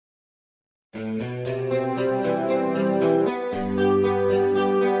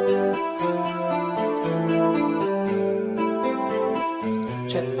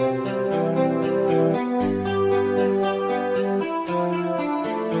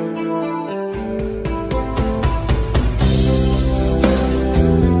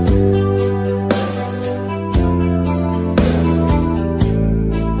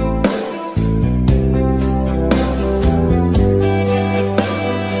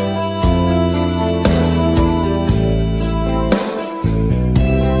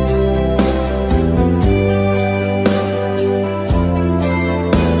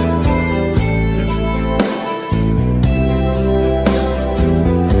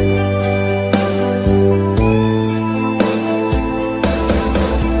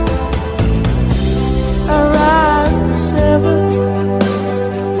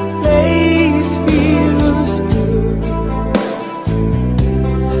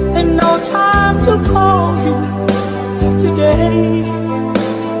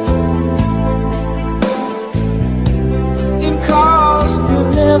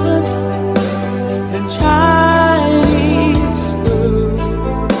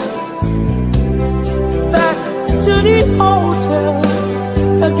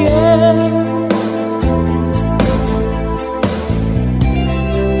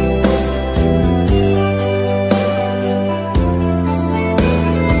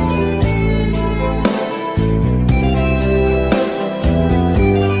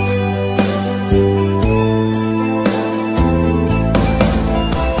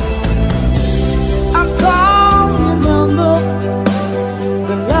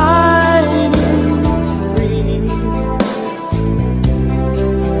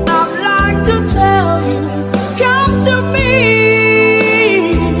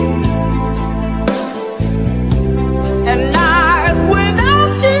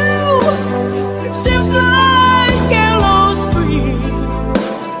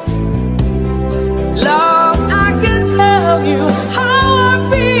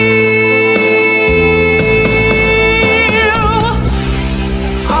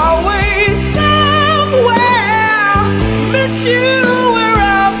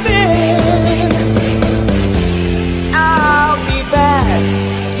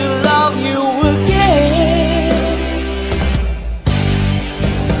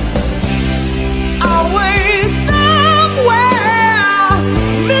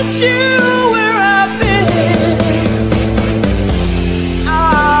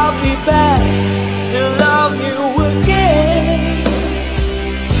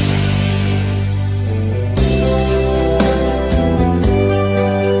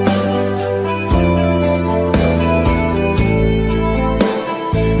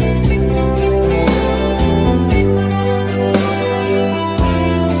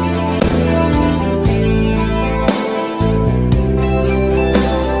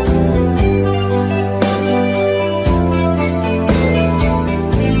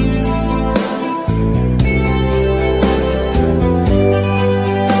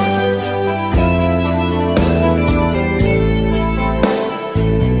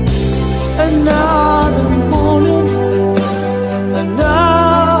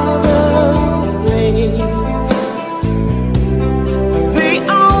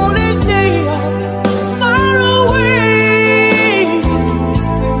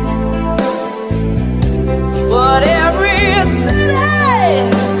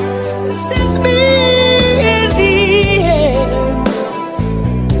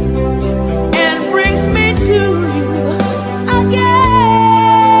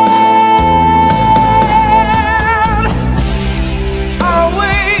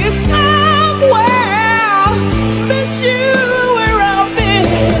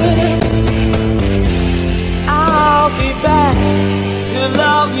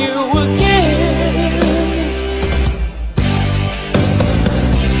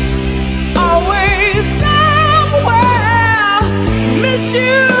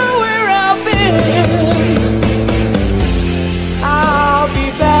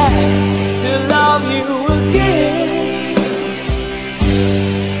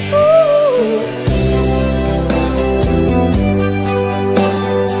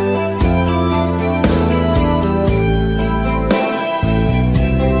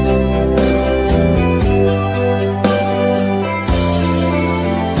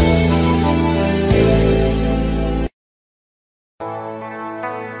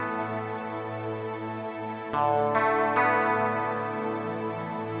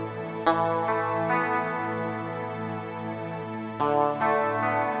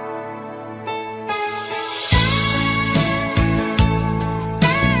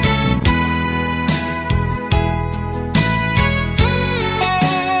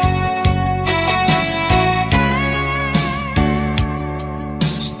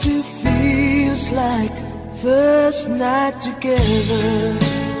night together.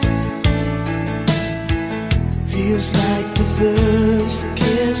 Feels like the first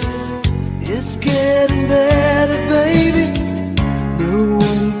kiss. It's getting better, baby. No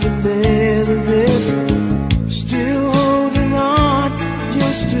one can better this. Still holding on,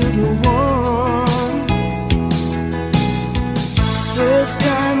 you're still the one. First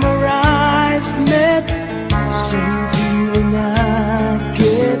time our eyes met, same feeling I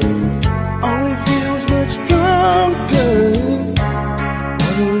get. Only feels much stronger,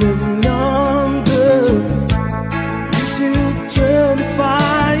 but a little longer. You still turn the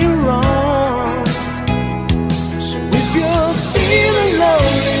fire on. So if you're feeling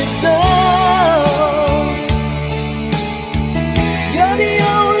lonely, don't. You're the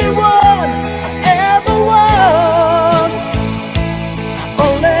only one I ever want. I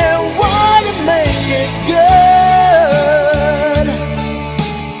only want to make it good.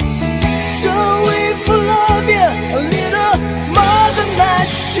 So if I love you a little more than I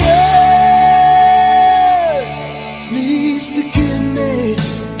should, please forgive me.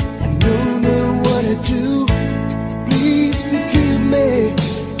 I don't know what I do. Please forgive me.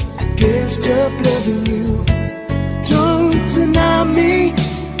 I can't stop loving you. Don't deny me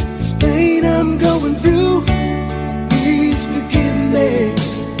this pain I'm going through. Please forgive me.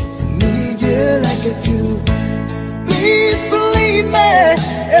 I need you like I do. Please believe me.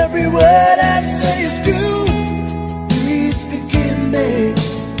 Every word I say is true. Please forgive me.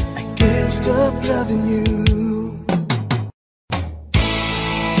 I can't stop loving you.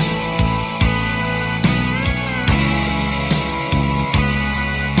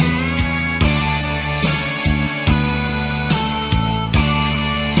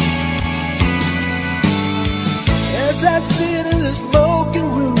 As I sit in the smoking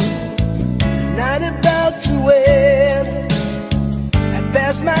room, the night about to end, I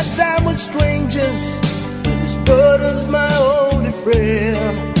pass my time with strangers, but this butter's my only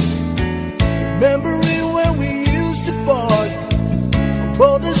friend. Remembering when we used to party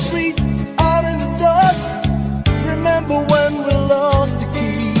on the street, out in the dark. Remember when we lost the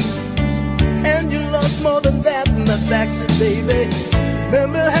keys, and you lost more than that in the backseat, baby.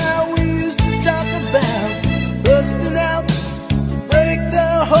 Remember how we used to talk about busting out, break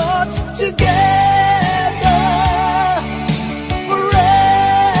their hearts together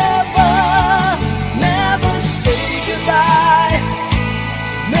forever. Never say goodbye,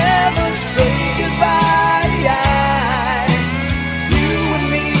 never say goodbye. You and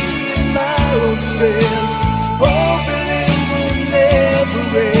me and my old friends, hoping it would never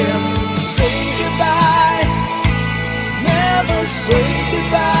end. Say goodbye, never say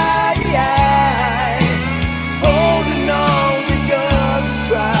goodbye. Holding on, we gotta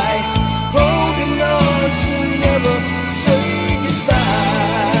try. Holding on to never say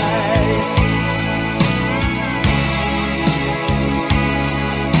goodbye.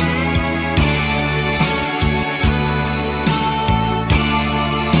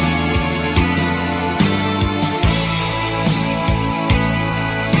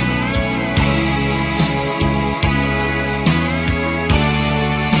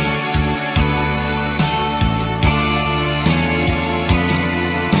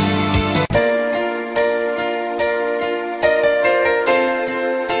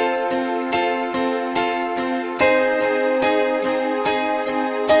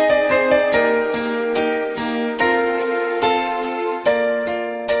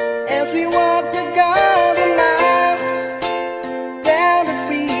 As we walk the garden mile down the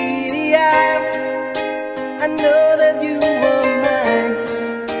pretty aisle, I know that you are mine,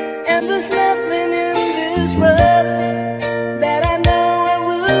 and there's nothing in this world that I know I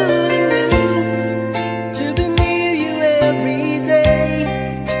wouldn't do to be near you every day,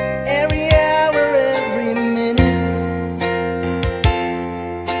 every hour, every minute.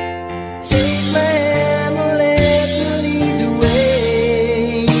 Take my hand and let me lead the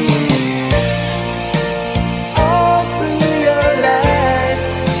way. All through your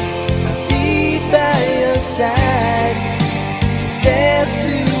life, I'll be by your side. Death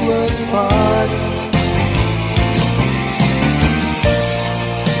do us part.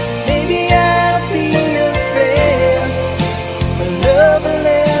 Maybe I'll be your friend, but love will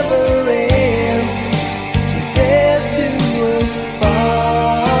never end. Till death do us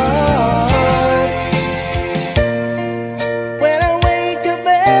part. When I wake up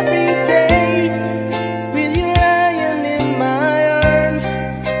every day with you lying in my arms,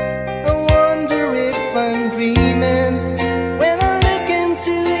 I wonder if I'm dreaming. When I look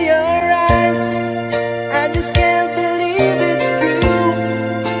into your eyes,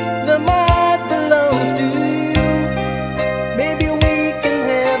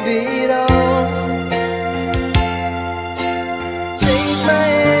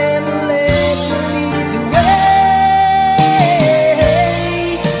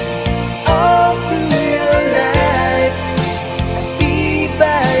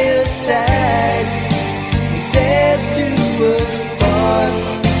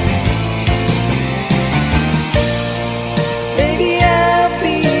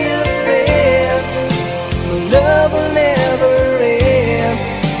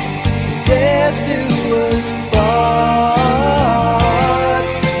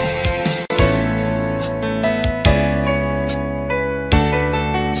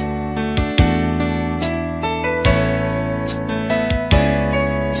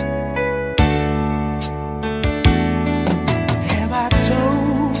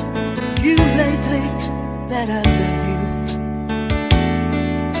 that I love you?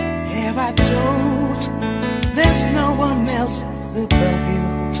 Have I told there's no one else above you?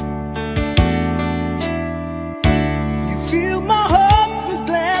 You fill my heart with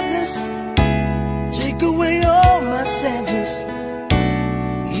gladness, take away all my sadness,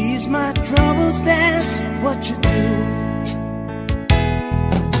 ease my troubles, that's what you do.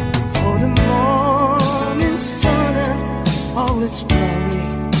 For the morning sun and all its glory,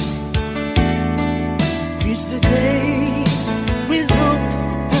 reach the day with hope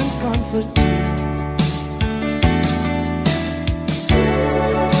and comfort too.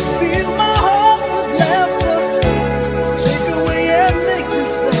 Fill my heart with laughter, take away and make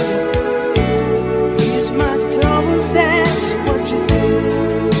this better, ease my troubles, that's what you do.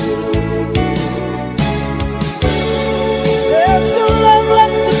 There's so long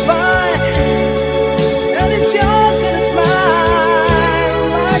left to find, and it's yours and it's mine,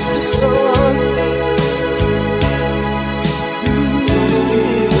 like the sun.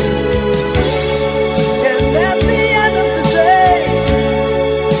 And at the end of the day,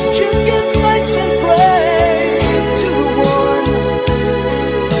 you give thanks and praise to the one,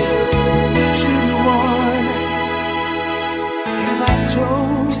 to the one. Have I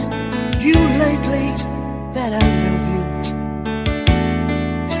told you lately that I love you?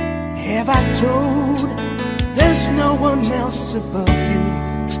 Have I told there's no one else above you?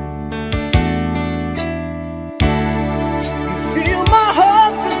 You fill my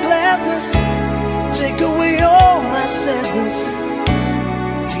heart with gladness, take away all my sadness,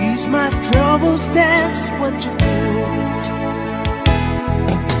 ease my troubles, that's what you do.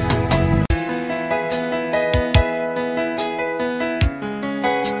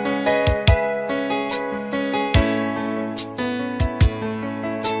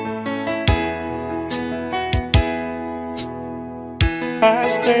 I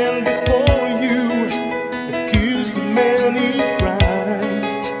stand before you, accused of many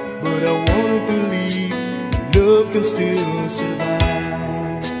crimes, but I wanna believe love can still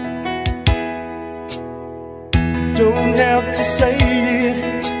survive. You don't have to say it,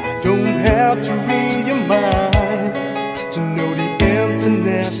 I don't have to read your mind to know the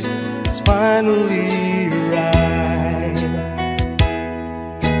emptiness that's finally arrived.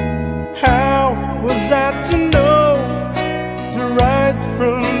 How was I to know the right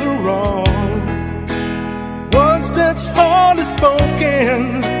from the wrong? Words that's hardly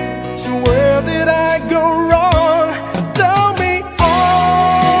spoken, so where did I go wrong? Tell me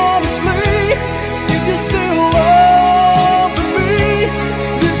honestly, if you still love me,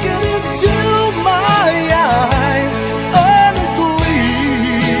 looking into my eyes honestly.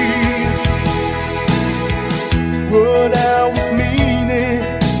 What I was meaning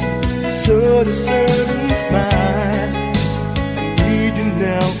was to sort a certain smile.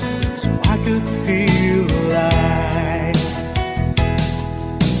 Now, so I could feel alive.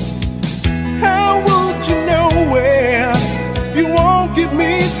 How would you know when you won't give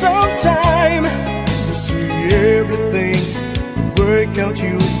me some time to see everything work out?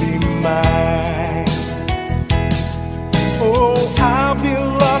 You'll be mine. Oh, I'll be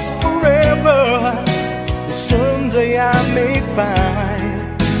lost forever, but someday I may find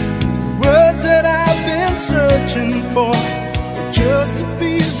words that I've been searching for, just a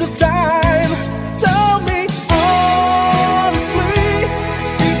piece of time. Tell me honestly,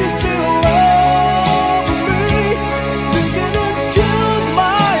 if you still love me, looking into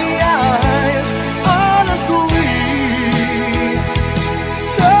my eyes honestly.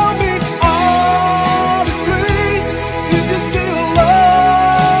 Tell me honestly, if you still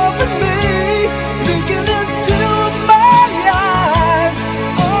love me, looking into my eyes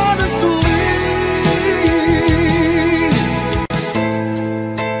honestly.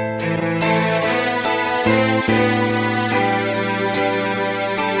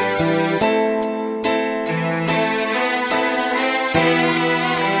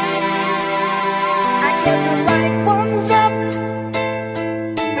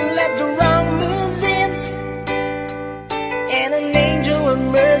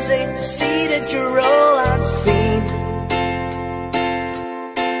 To see that you're all I've seen.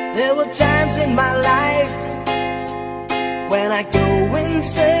 There were times in my life when I go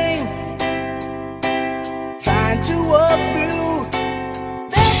insane, trying to walk through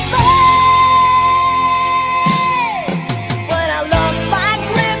the pain. When I lost my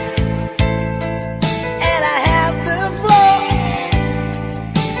grip and I have the floor,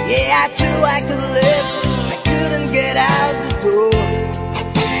 yeah, I knew I could live, I couldn't get out the door.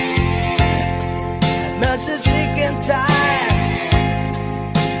 Must have sick and tired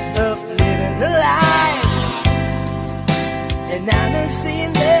of living the life, and I must seem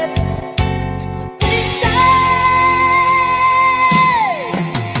that big time.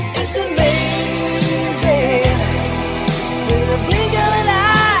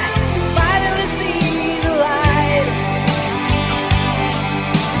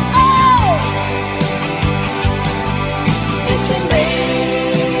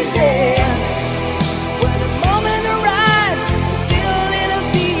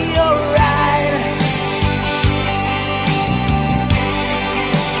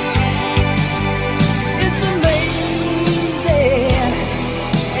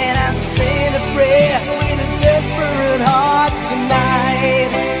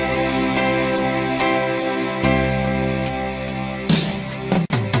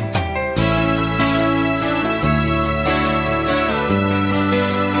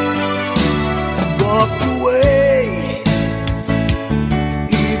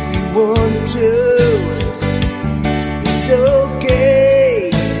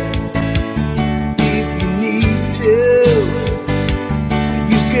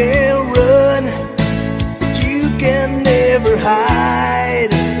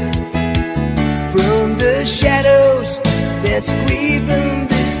 even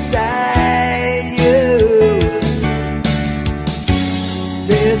beside you.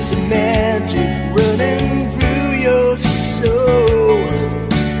 There's some magic running through your soul,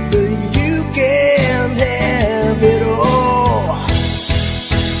 but you can't have it all.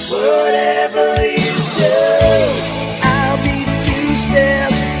 Whatever you do, I'll be 2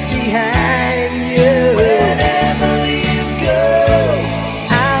 steps behind you. Wherever you go,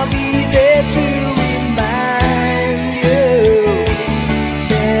 I'll be there to remind you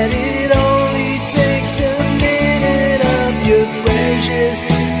that it only takes a minute of your precious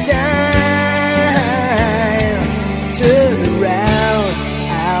time. Turn around,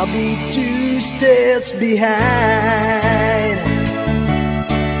 I'll be 2 steps behind.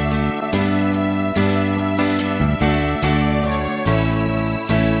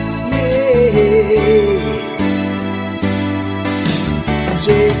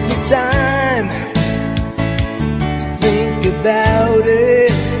 Take the time to think about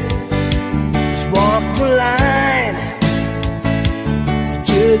it. Just walk the line, you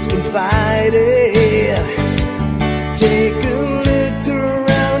just can't fight it. Take a look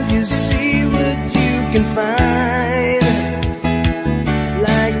around, you see what you can find.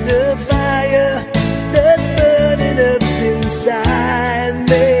 Like the fire that's burning up inside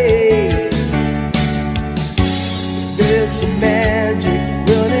me, there's some magic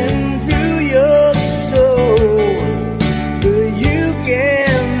running through your soul, but you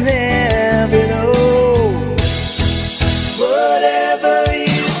can't have it all. Whatever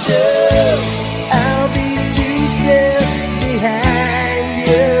you do, I'll be 2 steps behind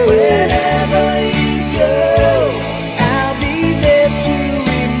you. Wherever you go, I'll be there to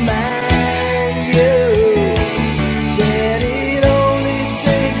remind you that it only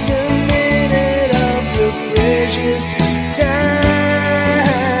takes a minute of your precious time.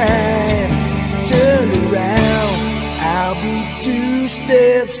 Turn around, I'll be 2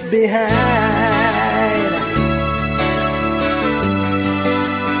 steps behind.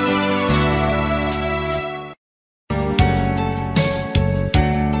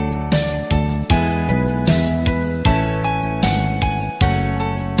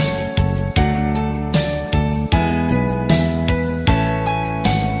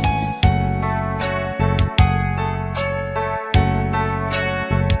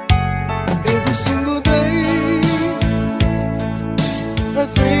 Every single day I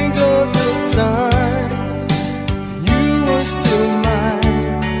think of the times you were still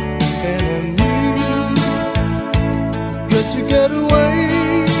mine, and I knew got to get away,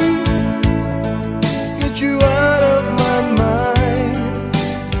 get you out of my mind.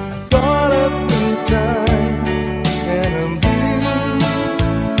 Caught up in time, and I'm blue.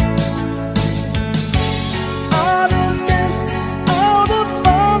 All the mist, all the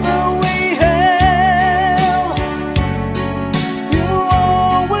fun that we had, you're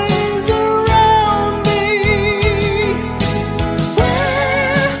always around me.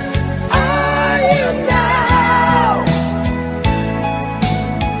 Where are you now?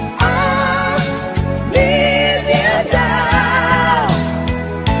 I need you now.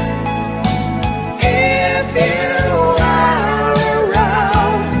 If you are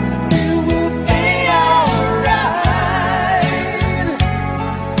around, it will be alright.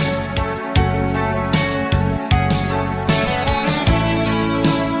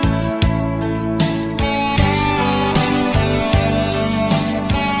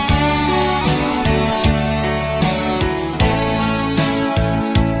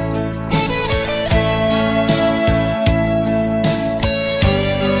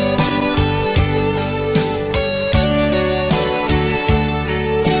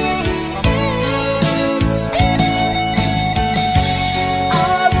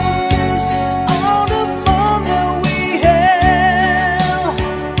 All the mist, all the fun that we had,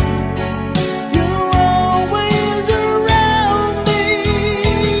 you're always around me.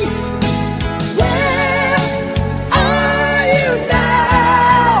 Where are you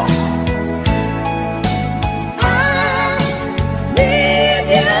now? I need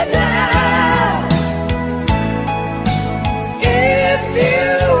you now. If you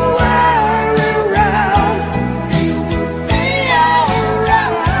are around, it will be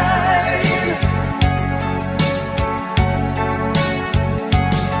alright.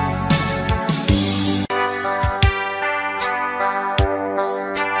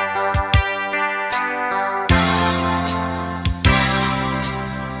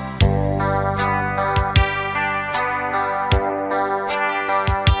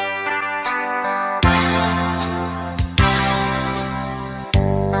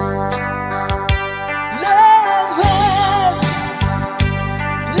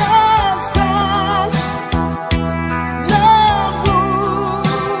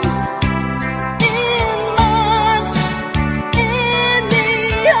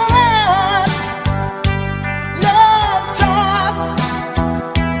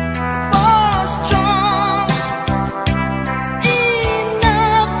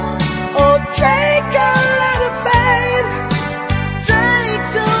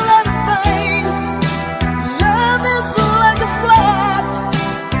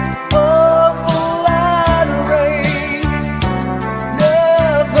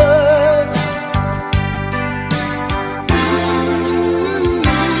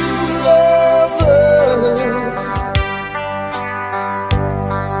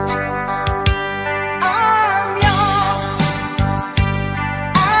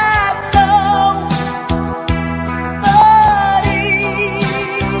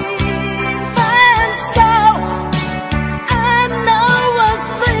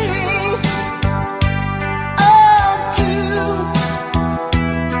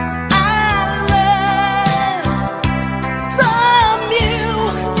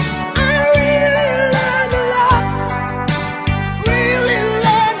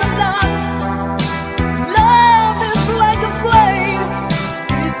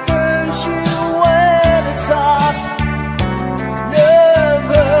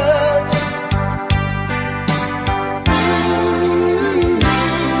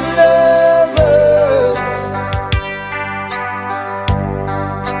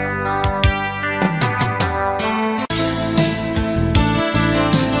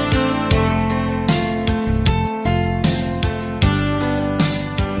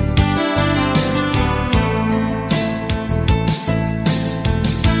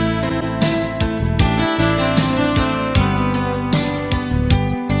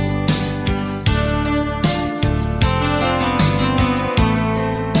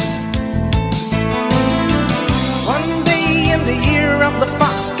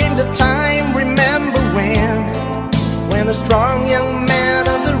 last came the time, remember when a strong young man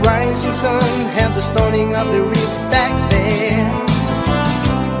of the rising sun had the stoning of the reef back there.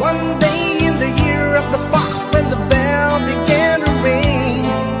 One day in the year of the fox, when the bell began to ring,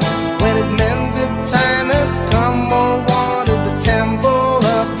 when it meant that time had come, or wanted the temple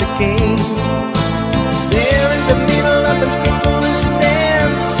of the king. There in the middle of its people who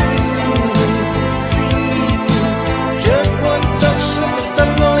stand soothing, seeking just one touch of the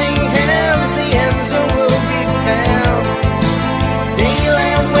stumbling hands, the answer will be found.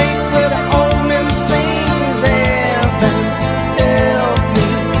 Daylight awake where the old man sings, heaven help me.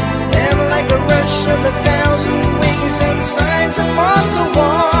 And like a rush of 1,000 wings and signs upon the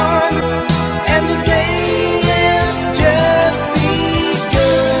one, and the day has just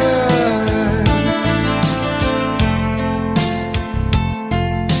begun.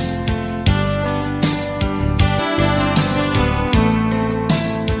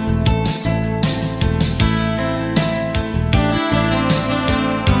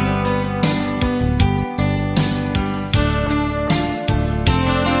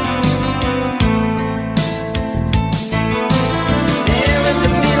 There in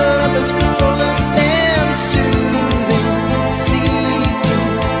the middle of his people that stand soothing, seeking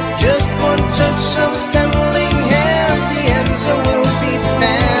just one touch of stumbling hands, the answer will be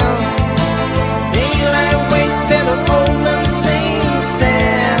found. Daylight wait, then an old man sings,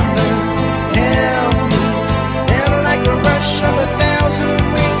 heaven help me. And like a rush of 1,000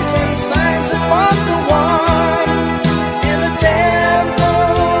 wings and signs upon the one, in the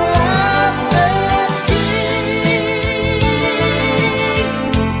temple of the king.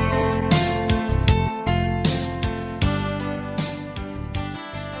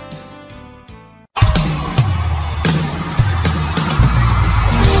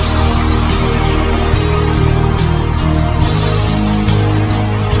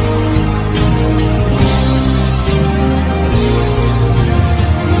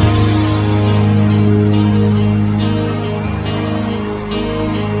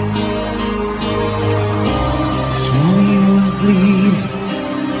 Small years bleed,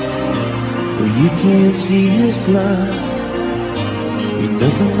 but you can't see his blood. Ain't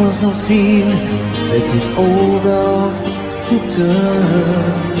nothing but some feelings that this old dog kicked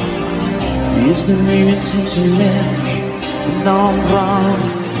up. It's been raining since you left me, and now I'm drowned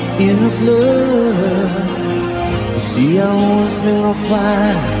in the flood. You see, I've always been a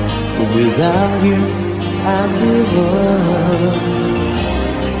fighter, but without you, I give up.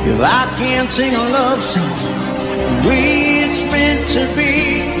 If I can't sing a love song the way it's meant to be,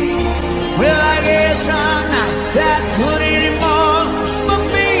 well, I guess I'm not that good anymore. But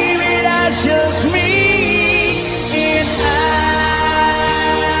baby, that's just me, and I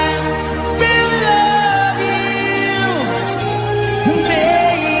will love you,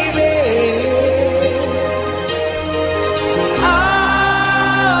 baby.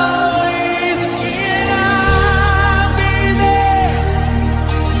 Always, and I'll be there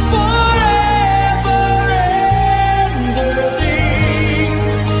forever and a day.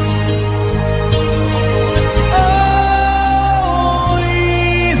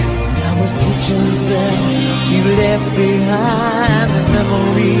 Always. Now those pictures that you left behind, the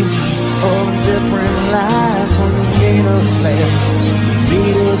memories of different lives when they made us laugh, so they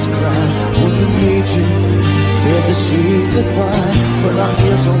made us cry, when they made you had to say goodbye. But I'm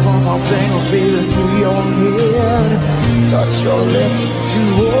here to run my fingers, baby, through your head, touch your lips to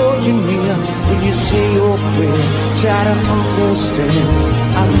hold you near. When you say your prayers, try to understand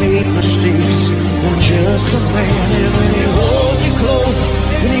I made mistakes, I'm just a man. And when he holds you close,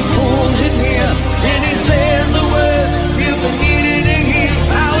 and he pulls you near, and he says the words you've been needing to hear,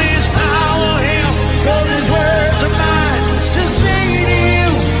 I wish I were him, 'cause his words are mine to say to you,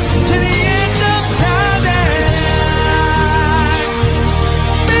 to the end of time, that I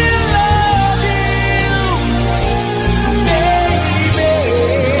will love you, baby.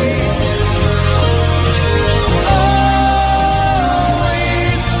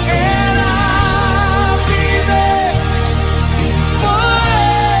 Always, and I'll be there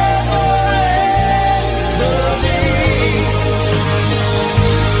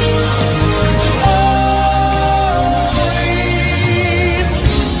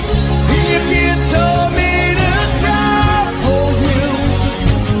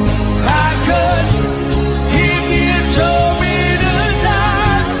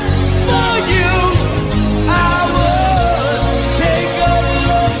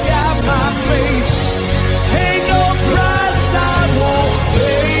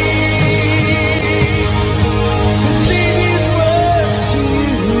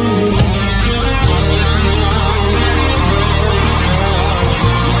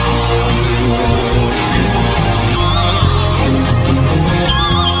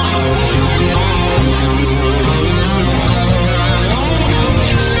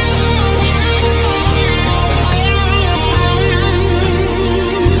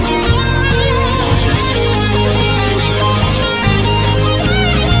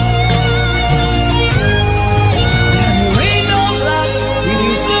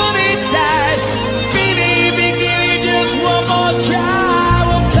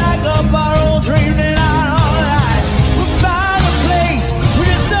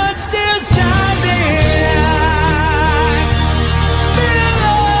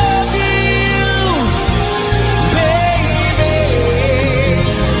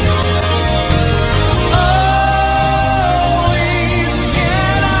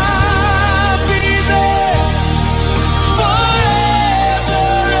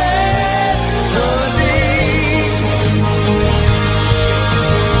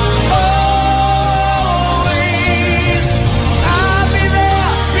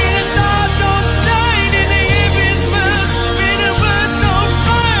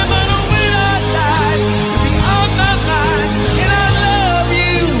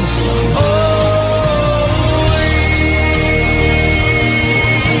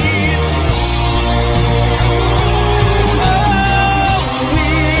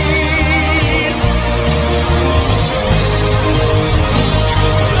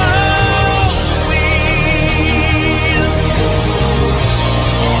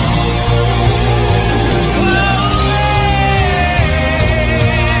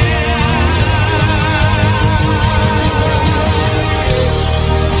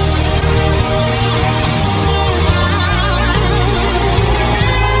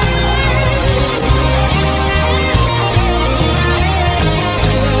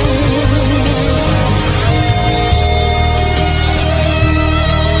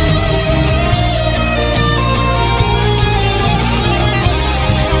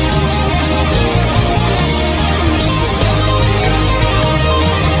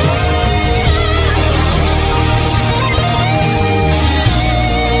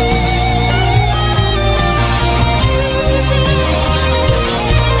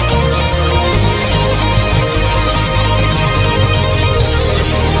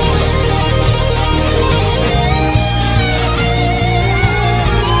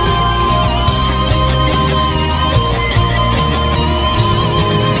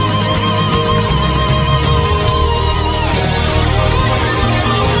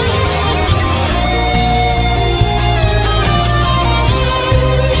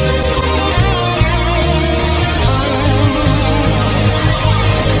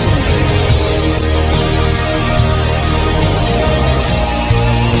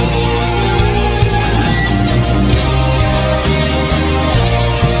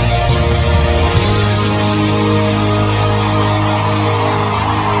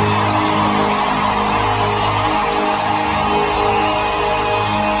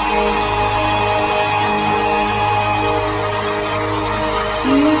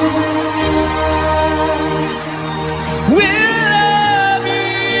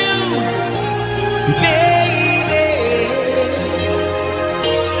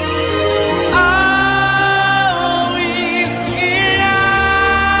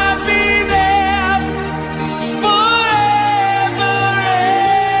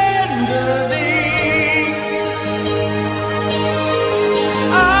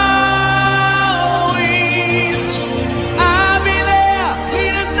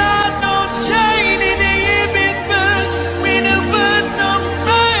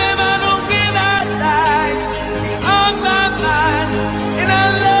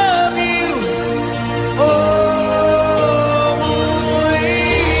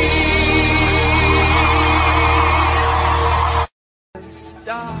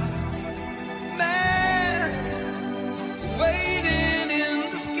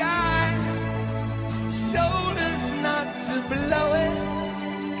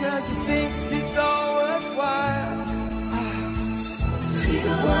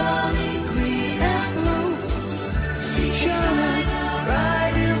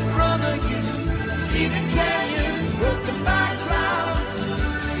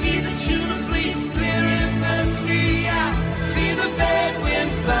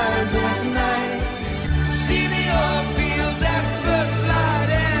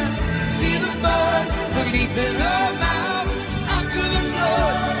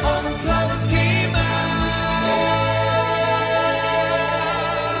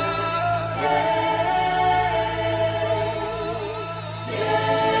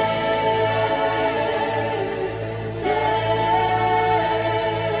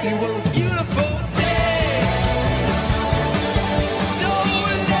It was a beautiful day. Don't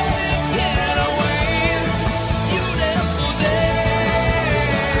let it get away. Beautiful day.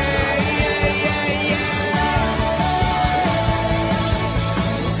 Yeah, yeah, yeah.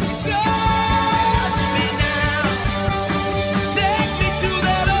 Touch me now. Take me to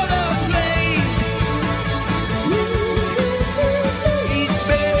that other place. Each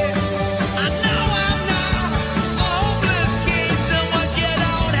bed, I know I'm not a hopeless case, and what you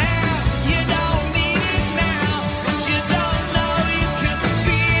don't have, you don't need it now. What you don't know, you can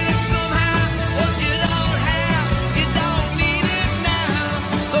feel it somehow. What you don't have, you don't need it now.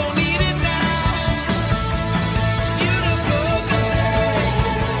 Don't need it now. Beautiful day.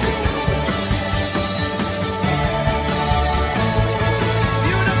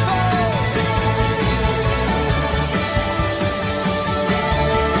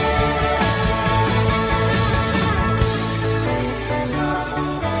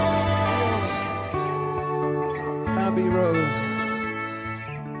 Abbey Road.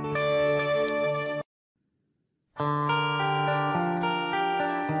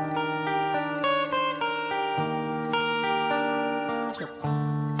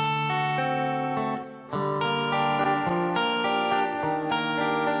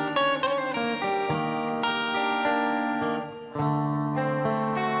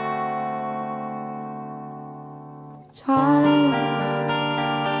 Time,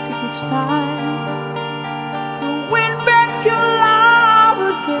 it's time to win back your love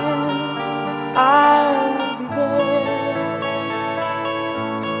again. I will be there.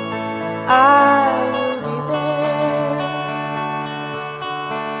 I will be there.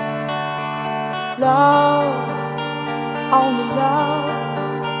 Love, only love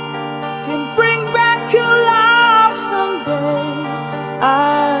can bring back your love someday.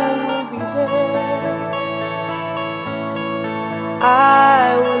 I will be there.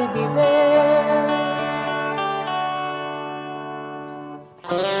 I will be there.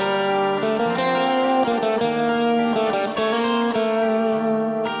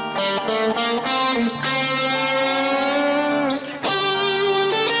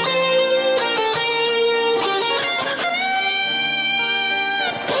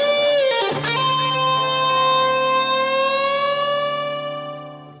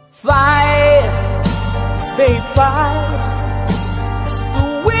 Fight, they fight to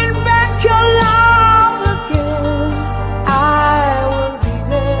win back your love again. I will be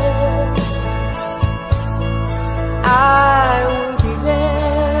there. I will be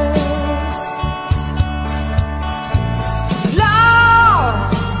there. Love,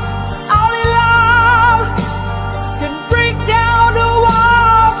 only love can break down the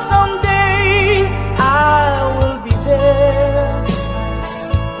wall someday. I will be there.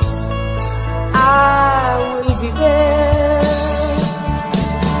 I will be there.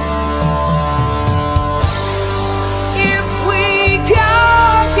 If we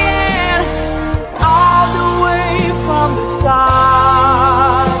can get all the way from the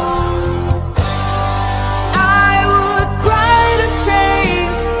start, I would try to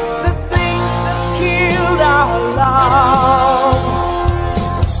change the things that killed our love.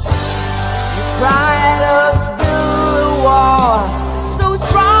 You cried us build a wall so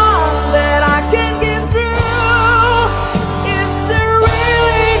strong that I can get through. Is there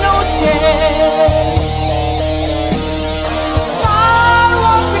really no chance to start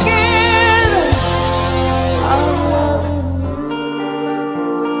once again? I'm loving you.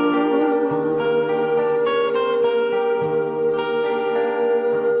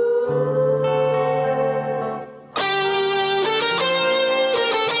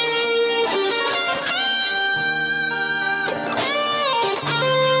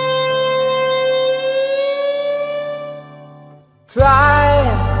 Try,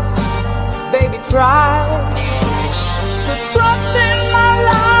 baby, try to trust in my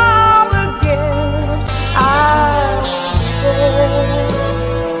love again. I will be there.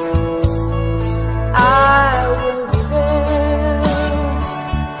 I will be there.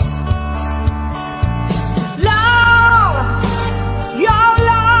 Love, your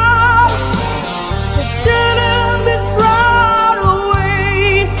love just shouldn't be thrown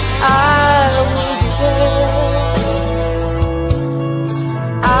away. I will be there.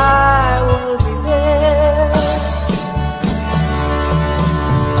 I will be there.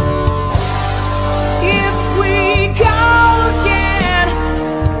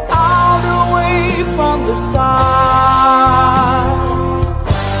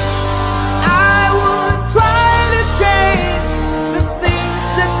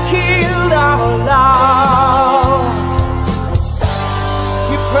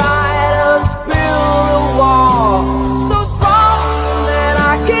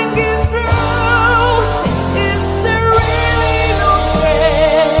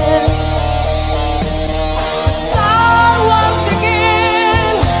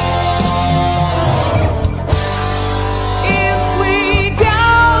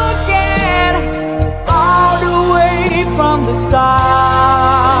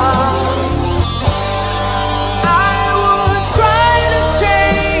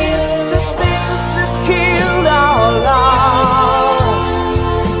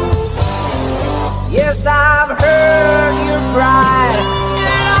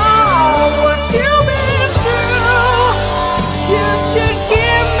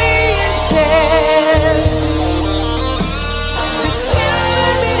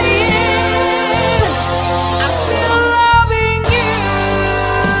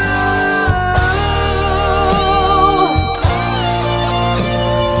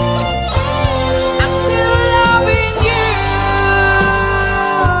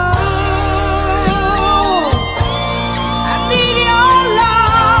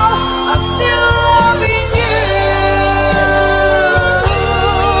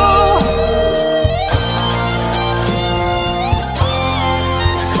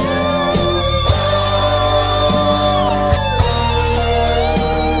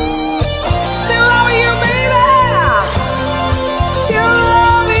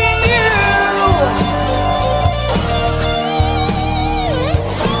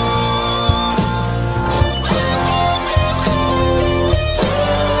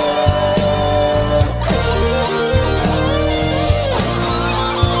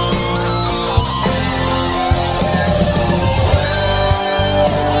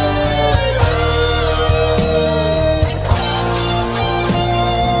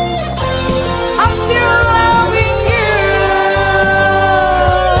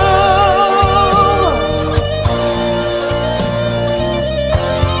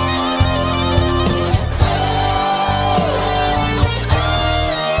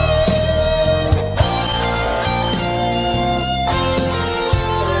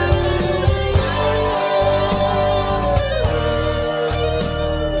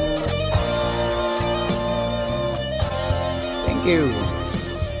 Thank you.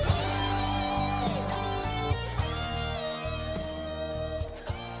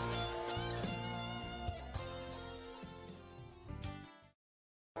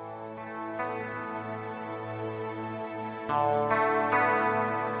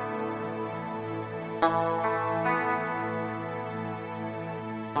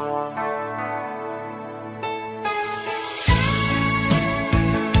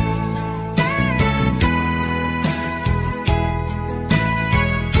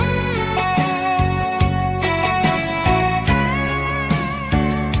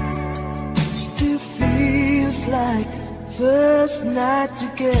 Still feels like first night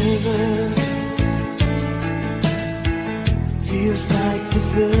together. Feels like the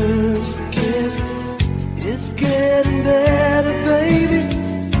first kiss. It's getting better, baby.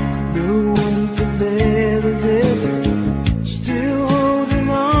 No one can better this. Still holding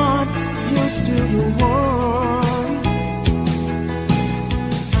on, you're still the one.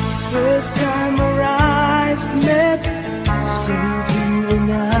 First time our eyes met, same feeling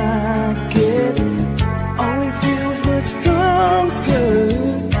I get. Only feels much stronger,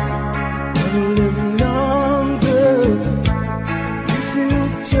 but a little longer. You feel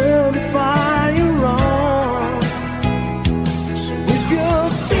turn the fire on. So if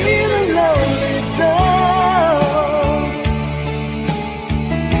you're feeling lonely, don't.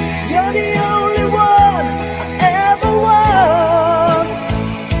 You're the only one I ever want.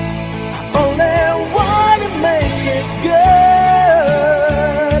 I only want to make it good.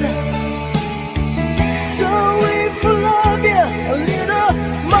 So if I love you a little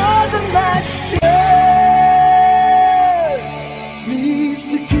more than I should, please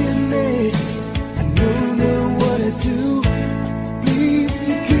forgive me. I don't know what I do. Please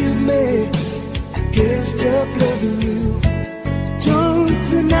forgive me. I can't stop loving you. Don't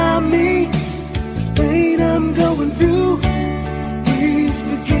deny me this pain I'm going through. Please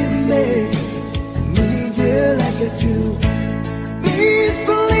forgive me. I need you like I do. Please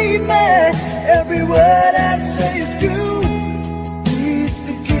believe me. Every word I say is true. Please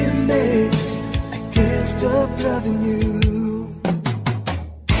forgive me. I can't stop loving you.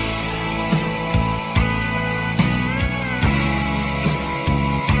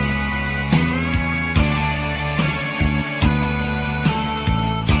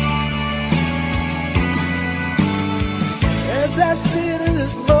 As I sit in the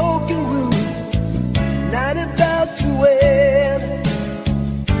smoking room, night about to end,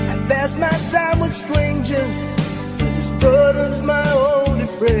 I pass my time with strangers, but this burden's my only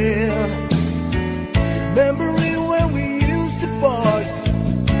friend. Remembering when we used to park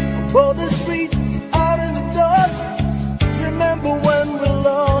on Boulder Street, out in the dark. Remember when we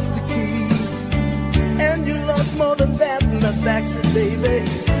lost the keys, and you lost more than that in the backseat, baby.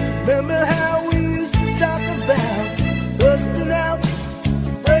 Remember how we used to talk about busting out,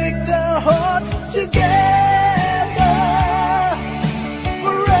 break the hearts together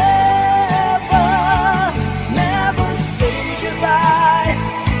forever. Never say goodbye,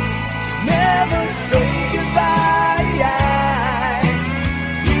 never say goodbye.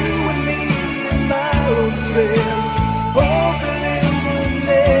 You and me and my old friends, hoping it would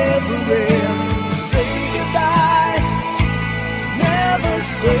never end. Say goodbye, never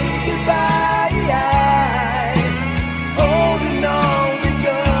say goodbye. Holding on, we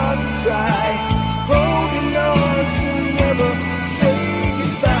gotta try. Holding on to never say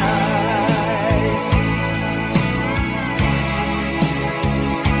goodbye.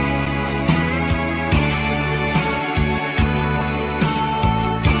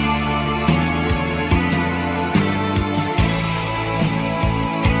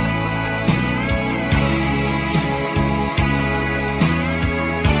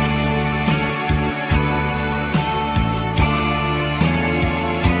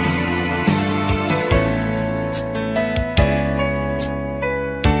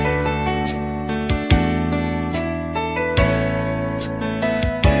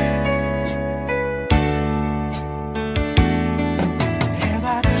 Have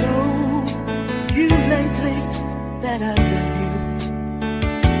I told you lately that I love you?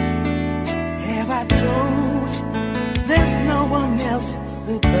 Have I told there's no one else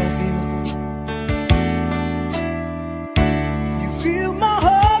above you? You fill my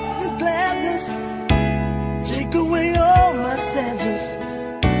heart with gladness, take away all my sadness,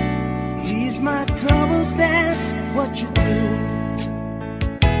 ease my troubles, that's what you do.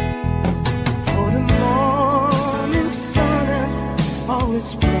 For the morning sun and all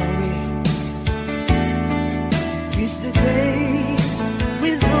its glory, reach the day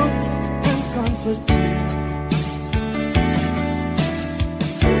with hope and comfort too.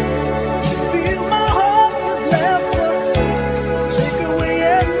 Fill my heart with laughter,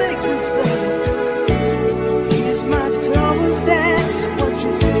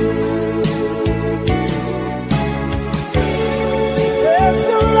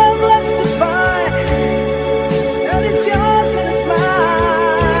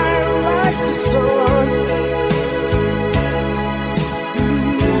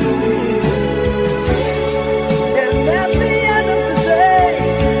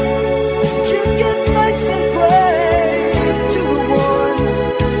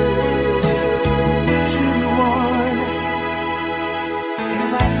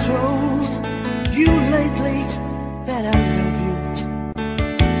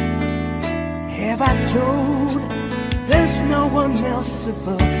 have I told? There's no one else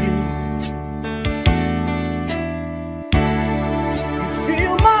above you. You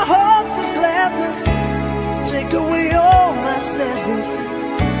fill my heart with gladness, take away all my sadness,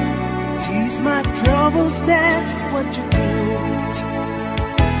 ease my troubles, that's what you do.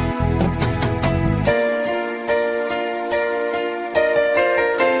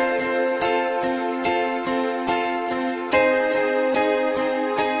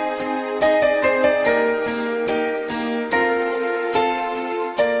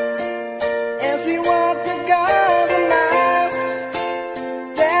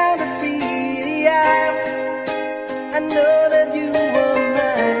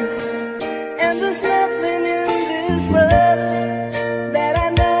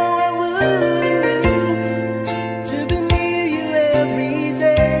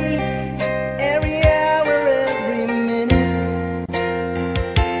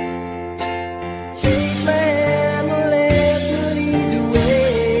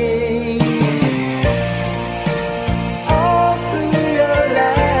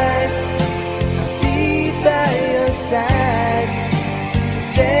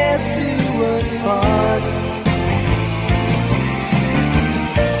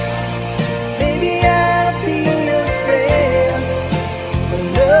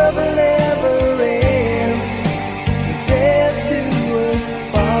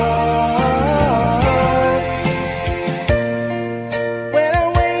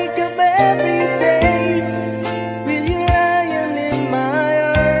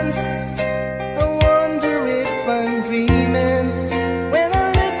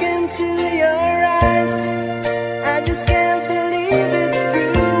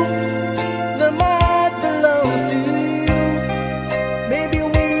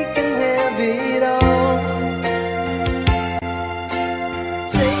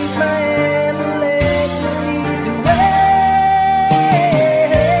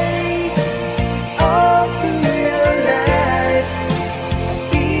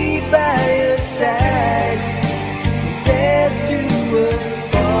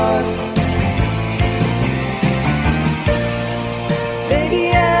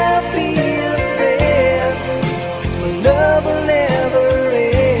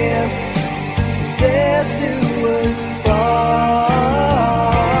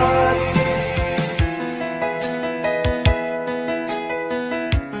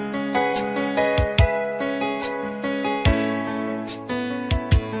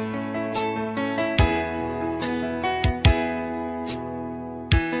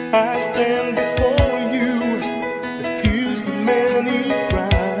 I stand before you, accused of many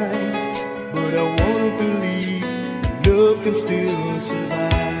crimes, but I wanna believe that love can still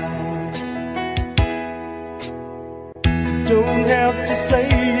survive. You don't have to say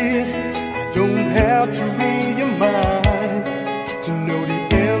it, I don't have to read your mind to know the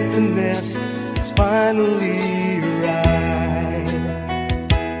emptiness is finally right.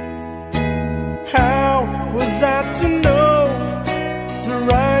 How was I to know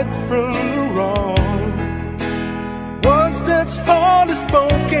right from the wrong? Words that's hardly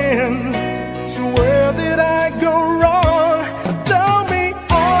spoken, so where did I go wrong? Tell me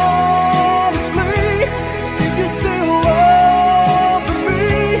honestly, if you still love me,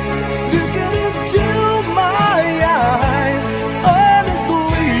 looking into my eyes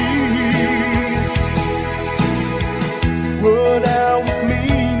honestly. What I was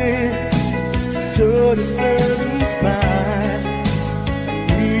meaning is to sort a certain spine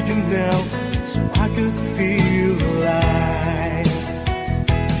now, so I could feel alive.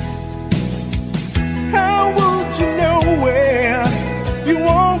 How would you know where you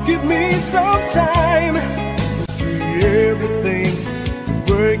won't give me some time to see everything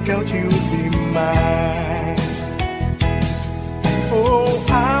work out? You'll be mine. Oh,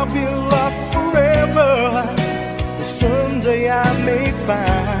 I'll be lost forever, but someday I may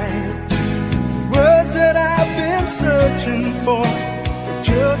find words that I've been searching for,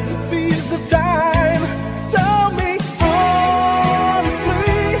 just a piece of time. Tell me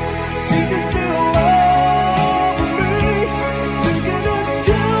honestly, if you still love me, looking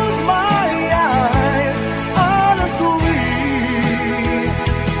into my eyes honestly.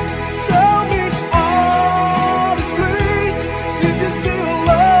 Tell me honestly, if you still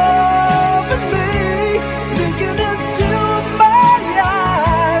love me, looking into my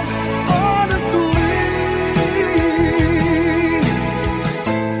eyes honestly.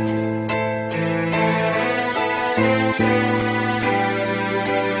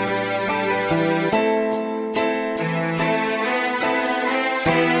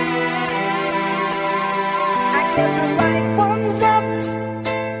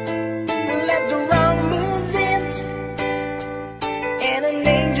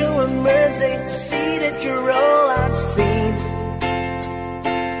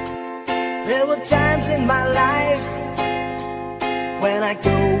 I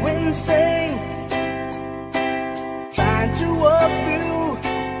go insane, trying to walk through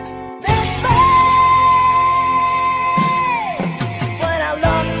that pain. When I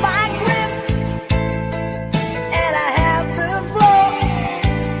lost my grip and I have the floor,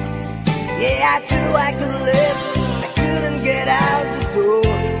 yeah, I knew I could live, I couldn't get out the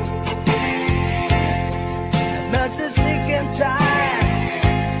door. I must have sick and tired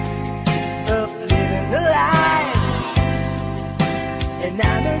of living the life, and I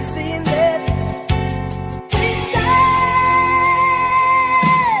haven't seen it inside.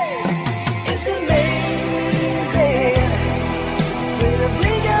 It's amazing, with a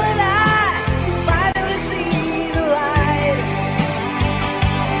blink of an eye, you finally see the light.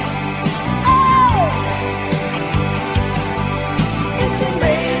 Oh, it's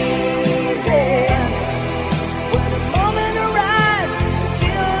amazing, when the moment arrives,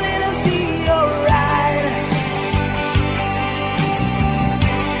 until it'll be alright.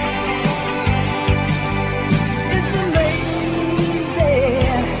 It's amazing,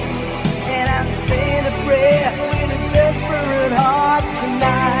 and I'm saying a prayer with a desperate heart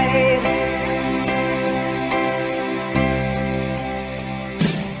tonight.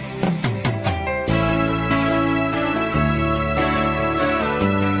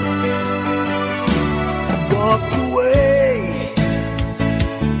 Walk away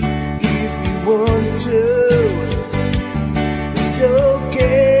if you want to. It's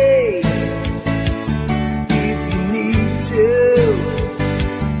okay if you need to.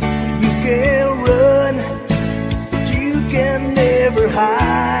 You can run, but you can never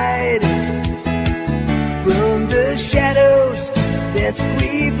hide from the shadows that's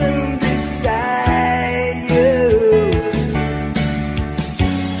creeping beside you.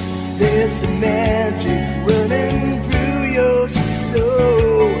 There's some magic running through your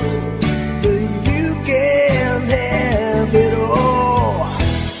soul, but you can't have it all.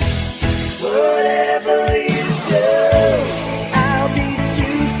 Whatever you do, I'll be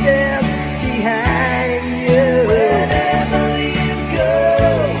 2 steps behind you. Wherever you go,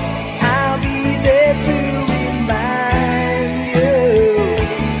 I'll be there to remind you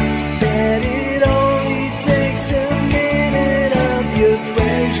that it only takes a minute of your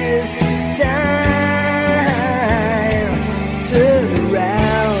precious time. Turn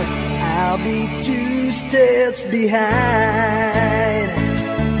around, I'll be 2 steps behind.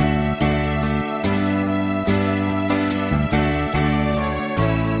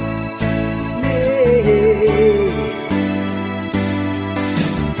 Yeah.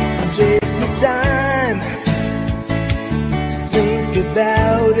 Take the time to think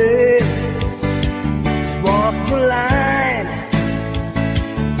about it. Just walk the line,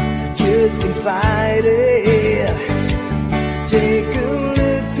 you just can fight it. Take a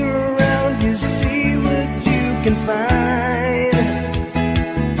look around, you see what you can find.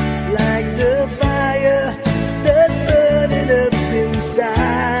 Like the fire that's burning up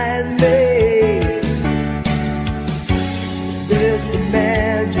inside me, there's some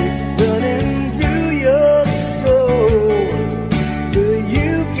magic running through your soul, but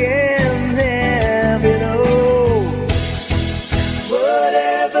you can have it all.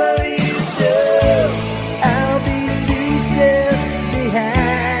 Whatever you do, I'll be 2 steps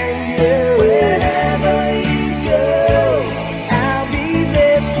behind you. Wherever you go, I'll be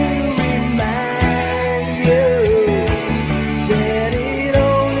there to remind you that it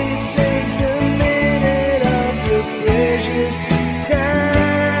only takes a minute of your precious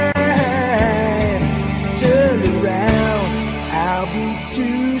time. Turn around, I'll be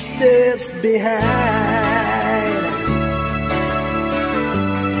 2 steps behind.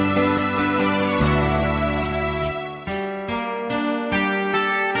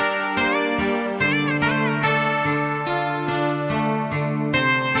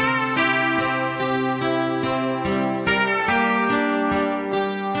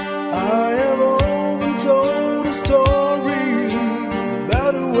 I have often told a story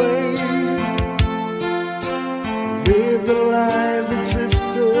about a way live the life of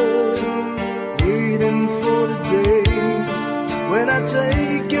drifter, waiting for the day when I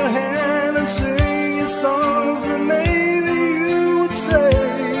take your hand and sing your songs, and maybe you would say,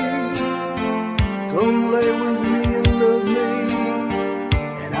 come lay with me and love me,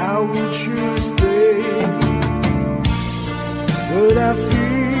 and I would surely stay. But I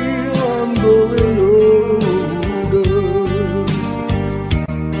feel I'm growing older,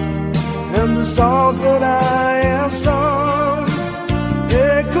 and the songs that I have sung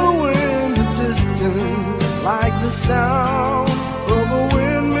echo in the distance like the sound of a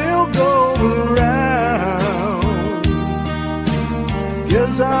windmill going round.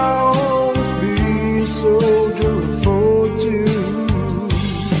 Guess I'll always be a soldier of fortune,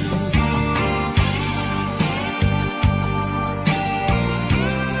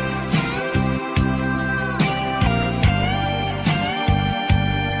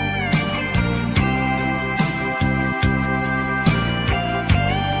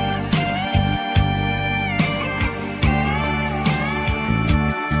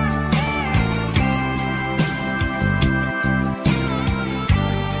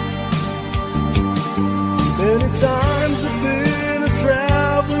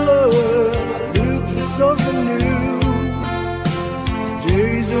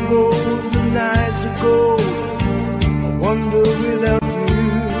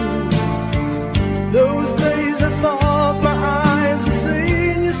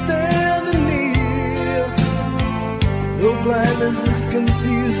 is this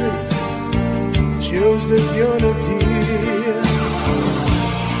confusing? Shows that you're not here.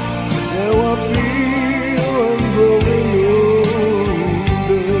 Now I feel I'm growing older,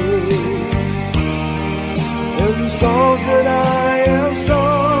 and the songs that I have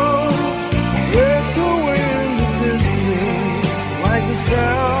sung echo in the distance like the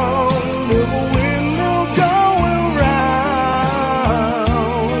sound of a windmill going round.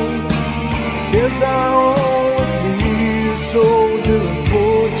 Guess I'll always be a soldier of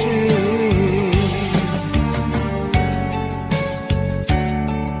fortune.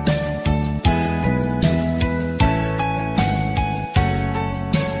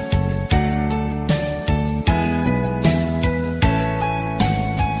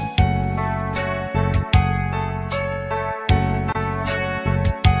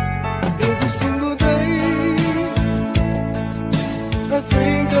 Every single day I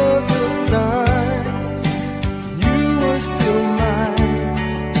think of the times you were still mine,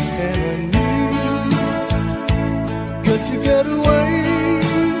 and I knew got to get away,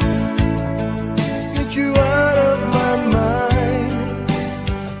 get you out of my mind. I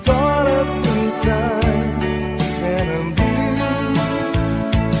thought of the time, and I'm blue.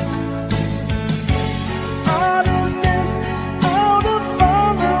 All the miss, all the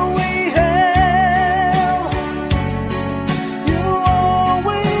fun that we had. You're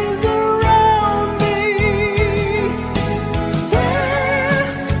always around me. Where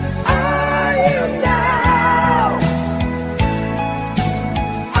are you now?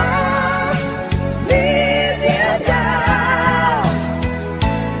 I need you now.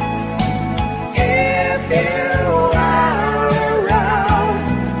 If you are around,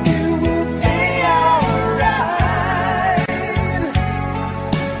 you will be alright.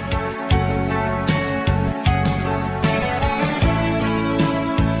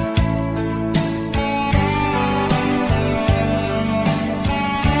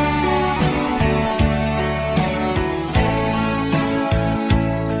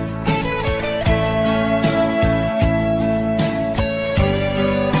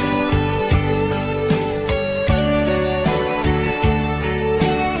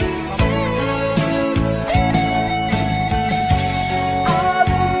 All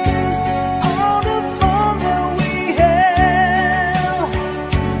the miss, all the fun that we had.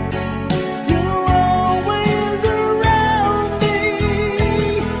 You're always around me.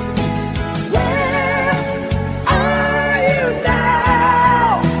 Where are you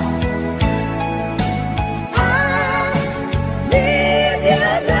now? I need you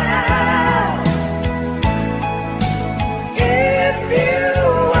now. If you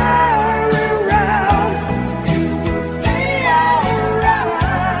are around, you will be alright.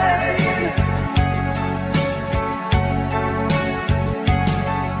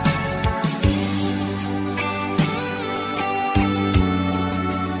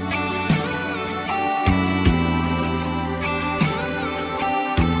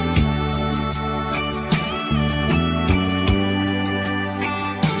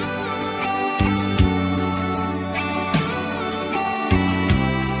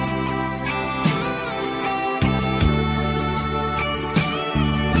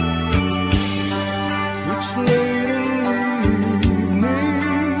 It's late in the evening.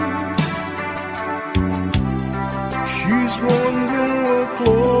 She's wondering what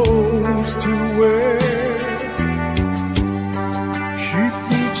clothes to wear. She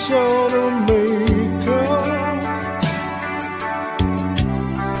puts on her makeup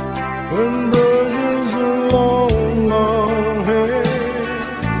and brushes her long, long hair.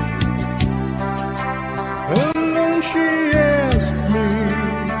 And then she asks me,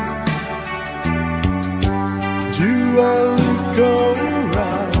 do I look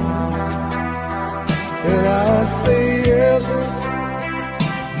alright? And I say yes,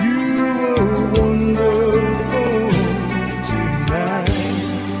 you were wonderful tonight.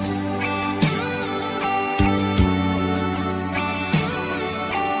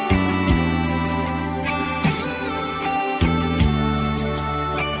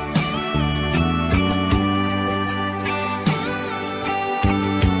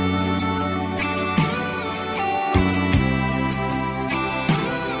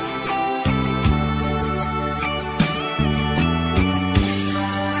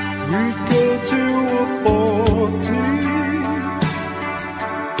 We go to a party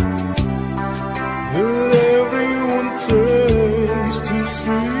that everyone turns to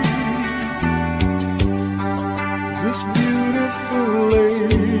see. This beautiful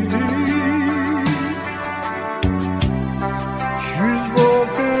lady, she's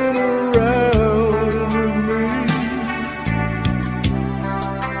walking around with me.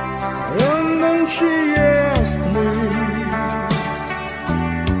 And then she asked me,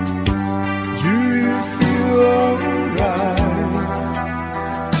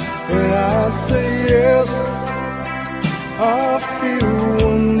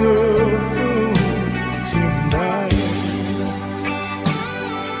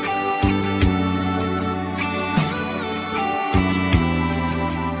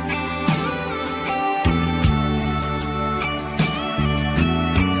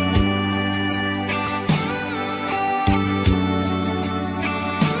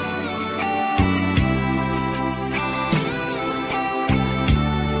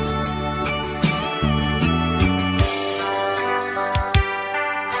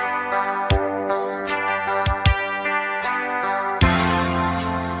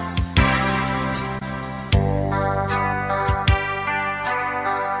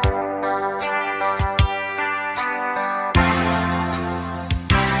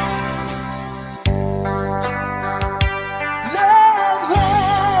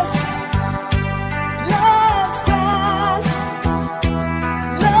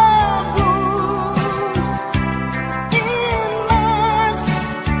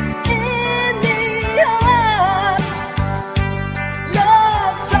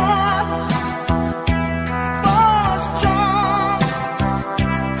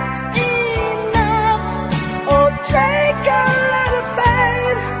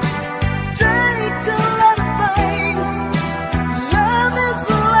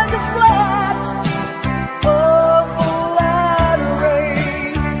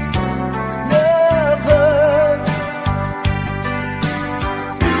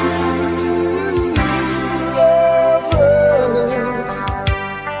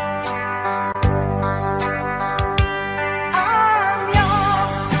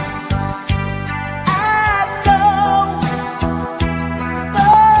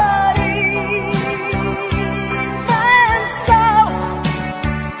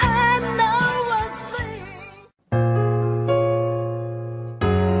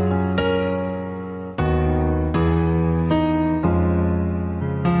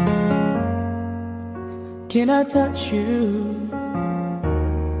 Can I touch you?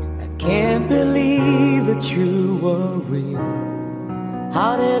 I can't believe that you were real.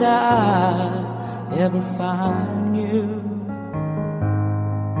 How did I ever find you?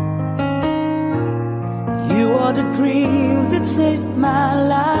 You are the dream that saved my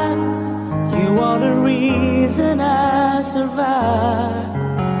life. You are the reason I survive.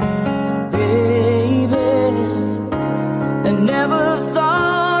 Baby, I never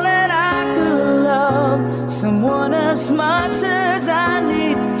thought that I could love someone as much as I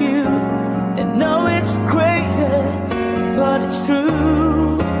need you. And know it's crazy, but it's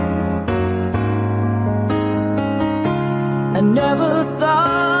true. I never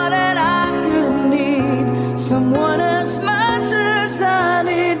thought that I could need someone as much as I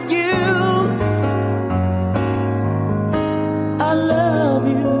need you. I love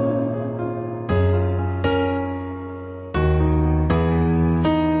you.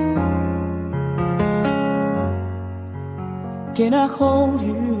 Can I hold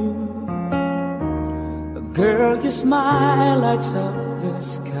you? Girl, your smile lights up the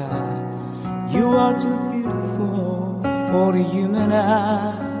sky. You are too beautiful for the human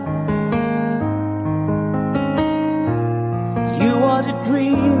eye. You are the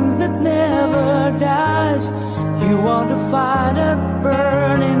dream that never dies. You are the fire that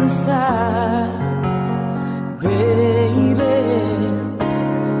burns inside. Baby,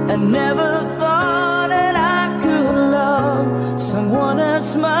 I never thought that I could love someone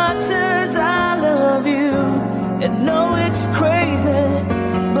as much as I love you. And know it's crazy,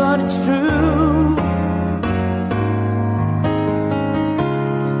 but it's true.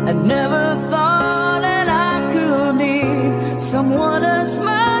 I never thought that I could need someone as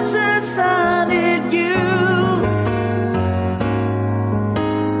much as I need you.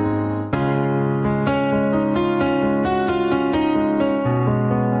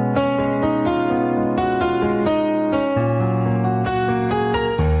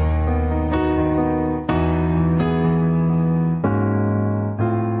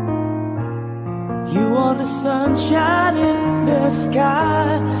 You are the sunshine in the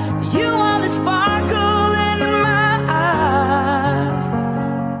sky. You are the sparkle in my eyes.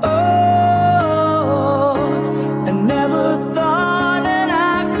 Oh, I never thought that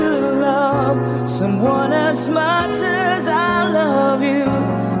I could love someone as much as I love you.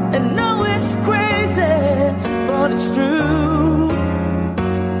 And know it's crazy, but it's true.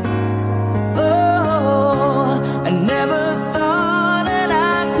 Oh, I never thought that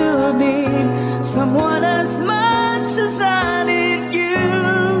I could need someone as much as I need you.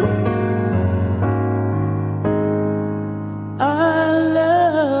 I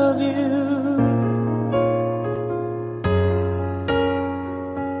love you.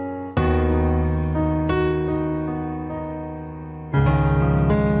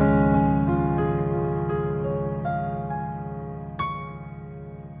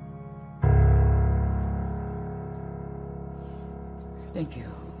 Thank you.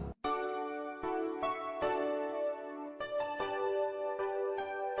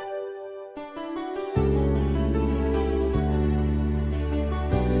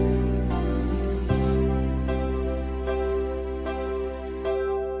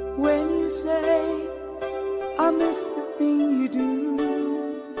 When you say I miss the thing you do,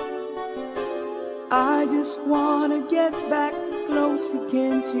 I just wanna get back close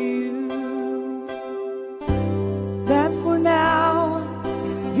again to you. That for now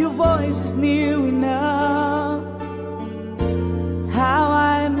your voice is near enough. How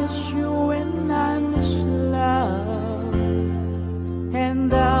I miss you and I miss your love.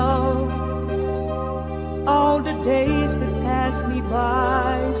 And though all the days that pass me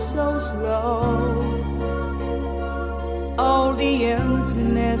by so slow, all the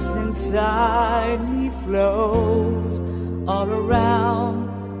emptiness inside me flows all around,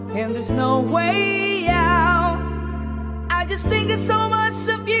 and there's no way out. I just think it's so much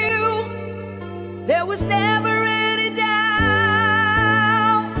of you. There was never any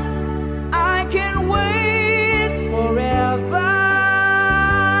doubt. I can wait forever.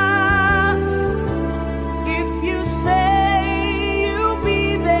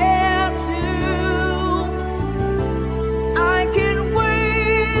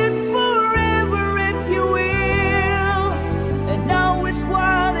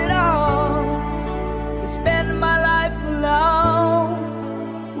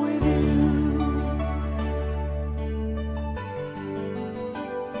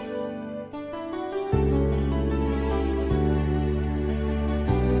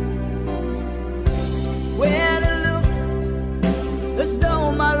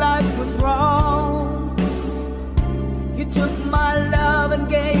 Took my love and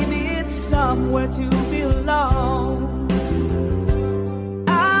gave it somewhere to belong.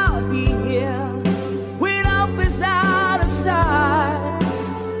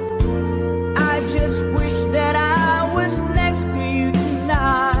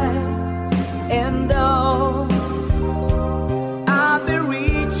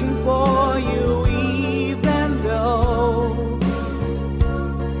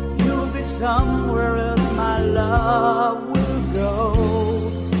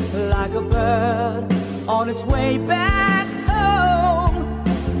 on its way back home.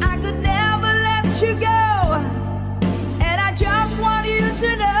 I could never let you go, and I just want you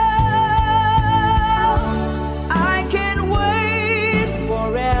to know I can wait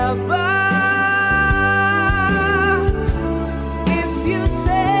forever. If you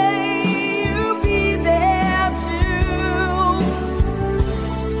say you'll be there too,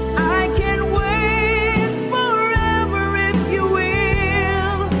 I can wait forever if you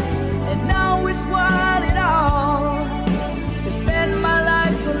will, and know it's worth it all.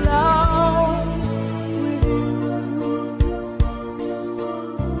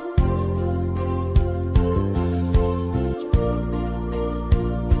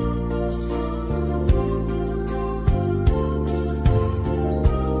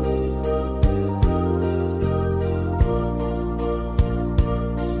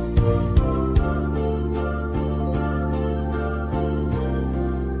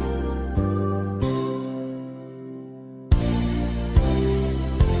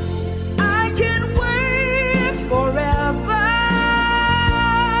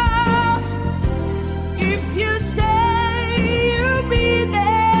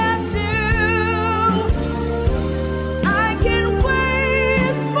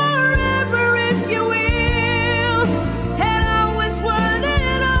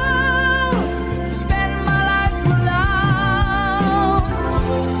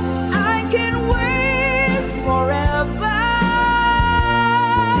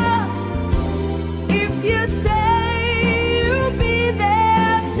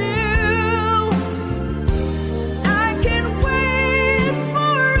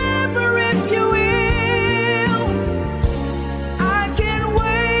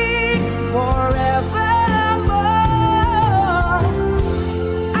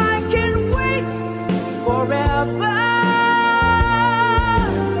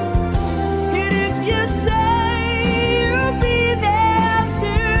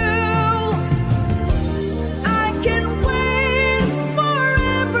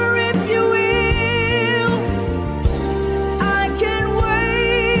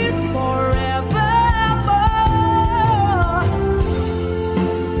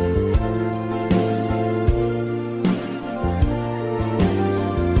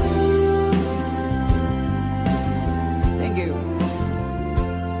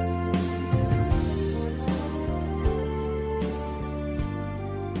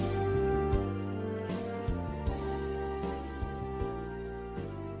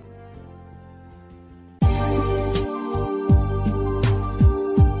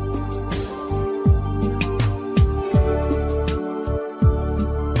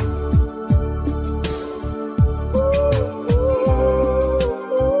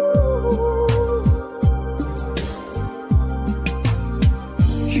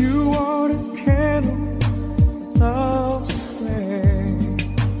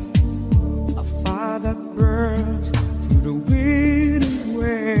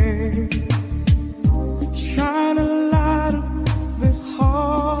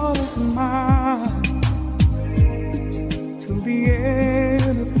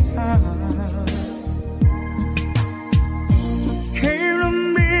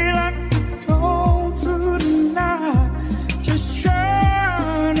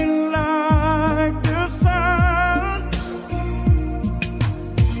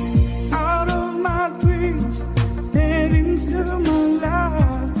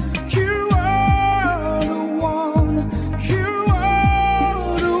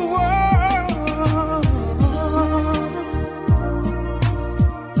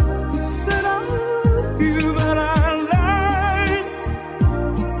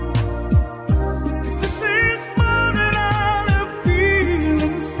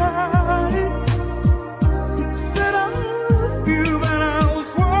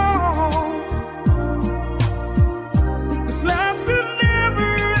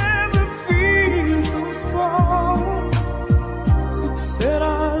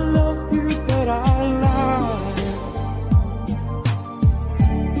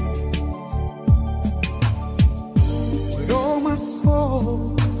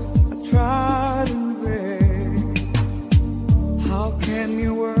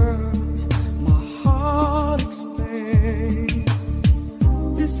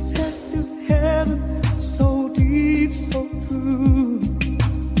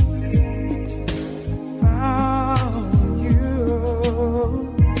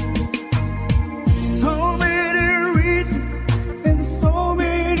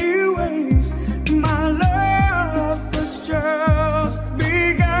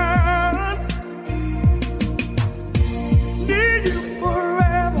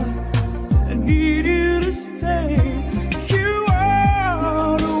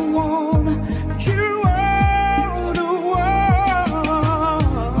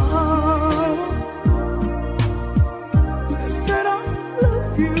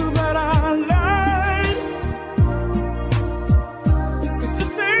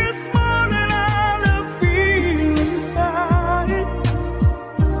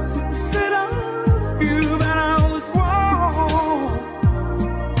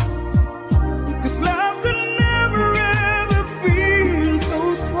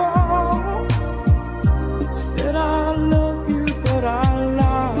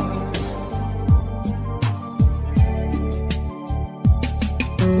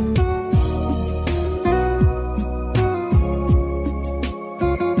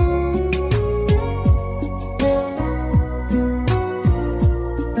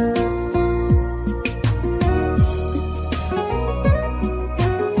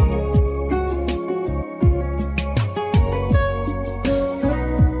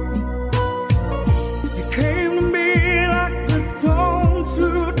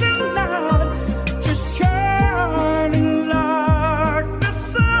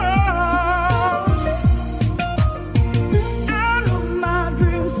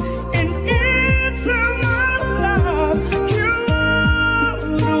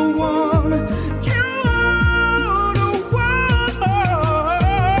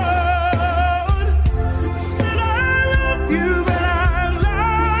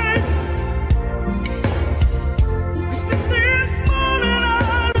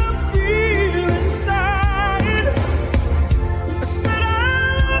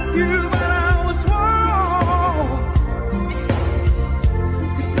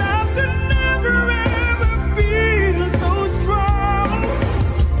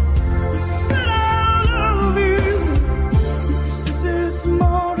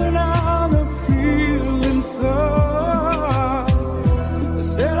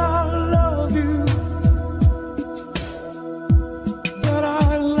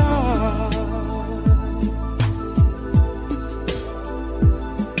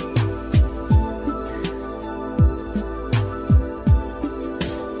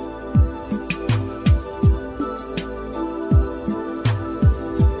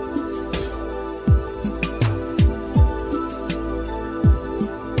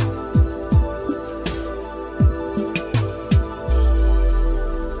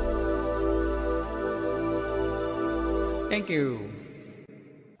 Thank you.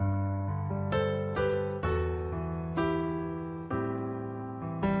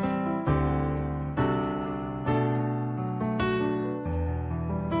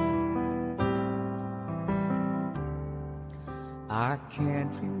 I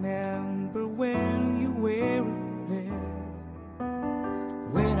can't remember when you were there,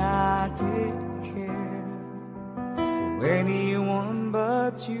 when I didn't care for anyone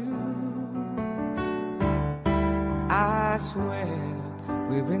but you. I swear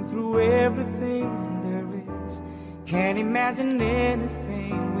we've been through everything there is. Can't imagine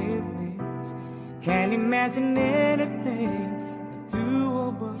anything we've missed. Can't imagine anything the two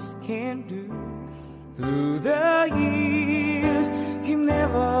of us can do. Through the years, you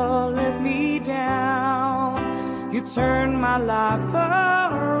never let me down. You turned my life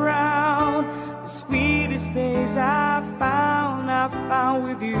around. The sweetest days I found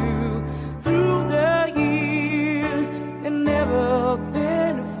with you. Through the years, and never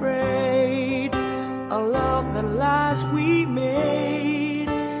been afraid. I love the lives we made,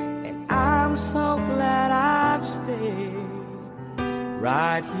 and I'm so glad I've stayed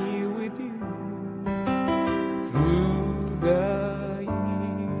right here with you. Through the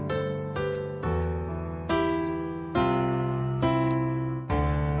years,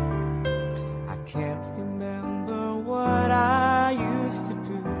 I can't remember what I used to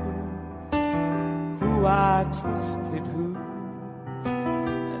do, who I trusted, who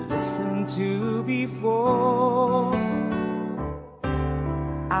I listened to before.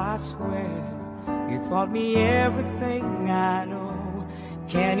 I swear you taught me everything I know.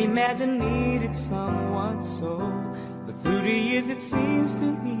 Can't imagine needed someone so, but through the years it seems to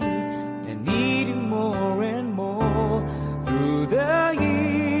me I needed more and more. Through the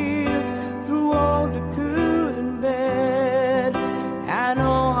years, through all the good and bad, I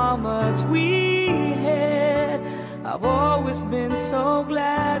know how much we had. I've always been so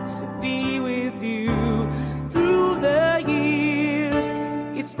glad to be with you. Through the years,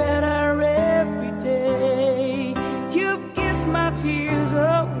 it's better every day. You've kissed my tears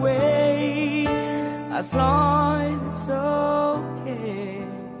away. As long as it's okay,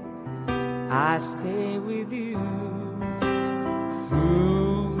 I stay with you.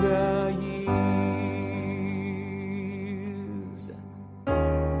 Through the years,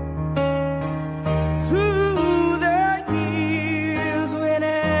 through the years, when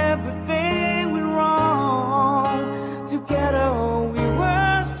everything went wrong, together we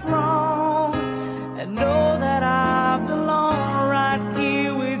were strong. I know that I belong right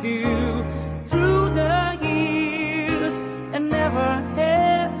here with you. Through the years, and never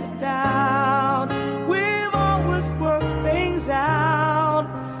had the doubt. We've always worked things out.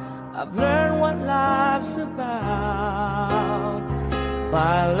 I've learned what life's about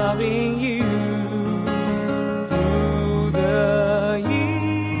by loving you. Through the years,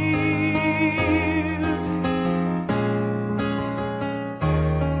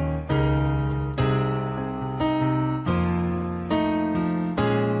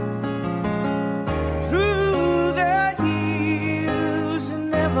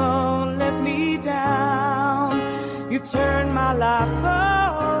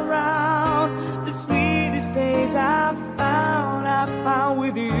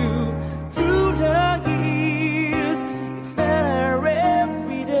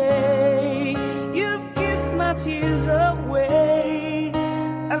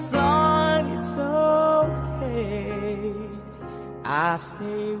 I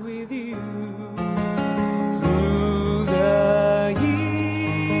stay with you through the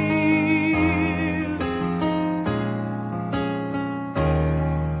years.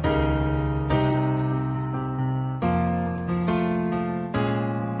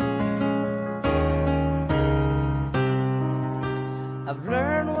 I've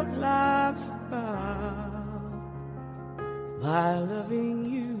learned what life's about by loving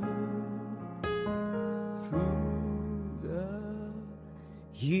you through the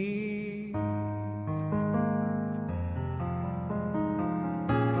years.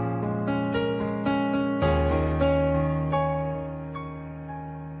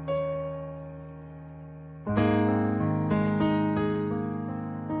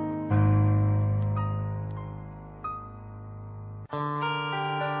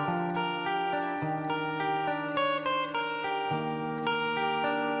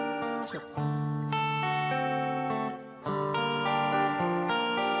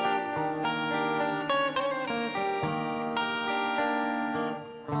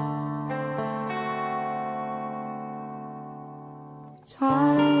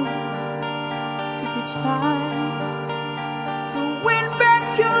 Time, it's time to win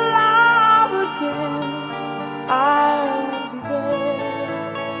back your love again. I will be there.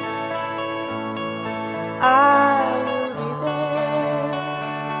 I will be there.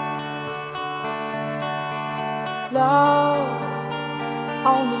 Love,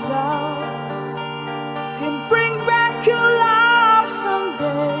 only love can bring back your love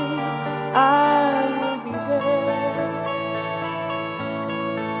someday. I will be there.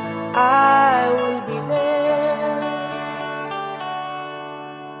 I will be there.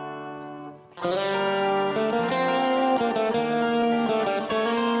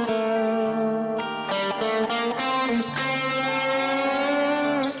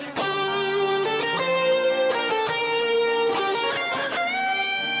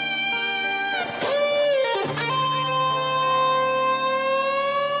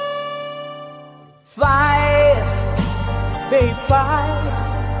 Fight, babe, fight.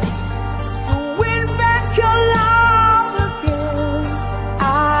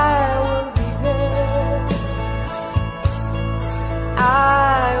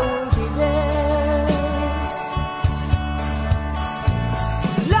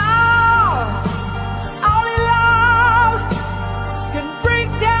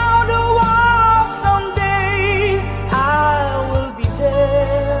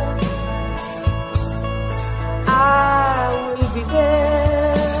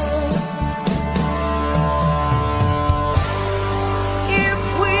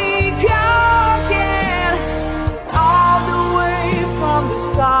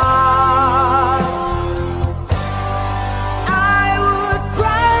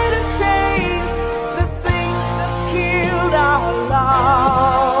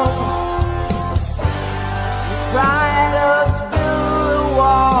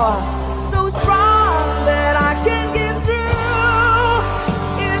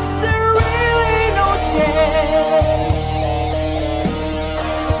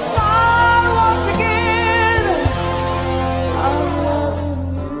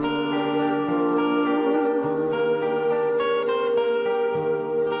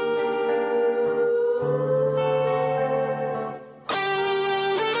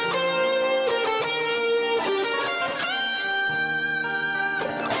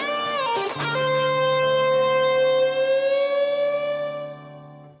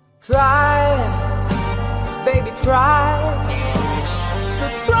 Try, baby, try to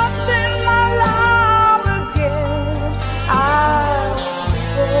trust in my love again. I will be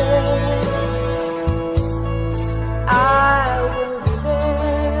there. I will be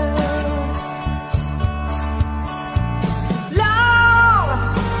there. Love,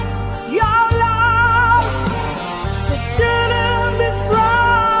 your love just shouldn't be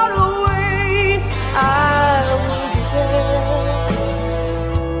thrown away. I will be there.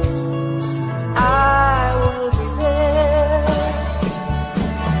 I will be there.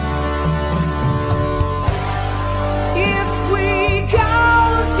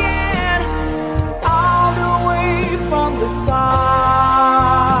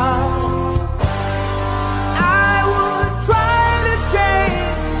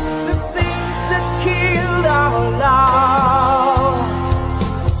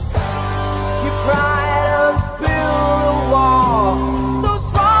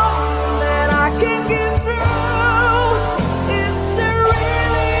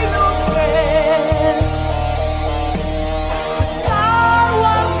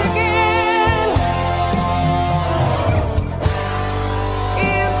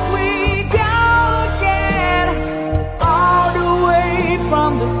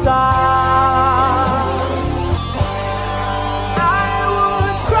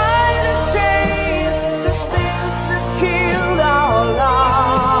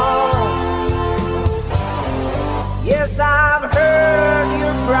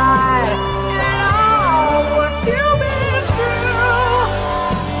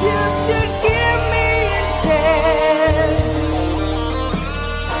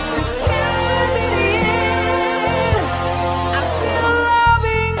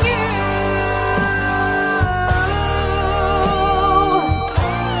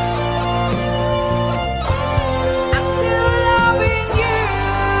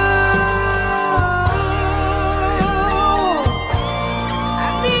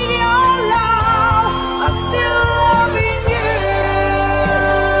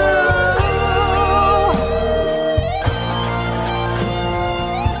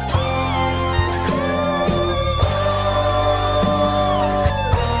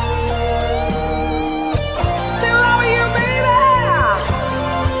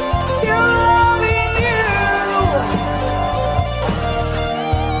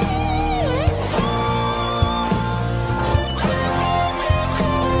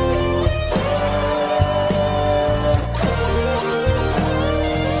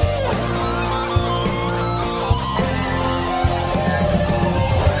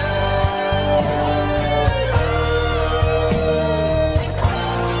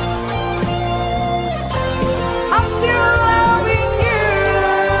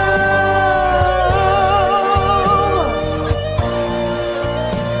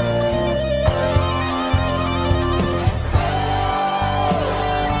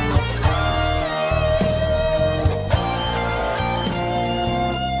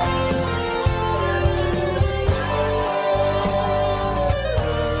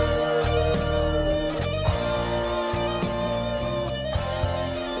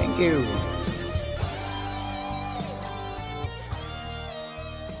 you.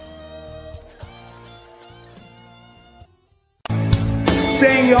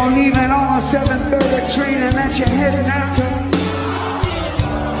 Saying you're leaving on a 7:30 train and that you're heading out to.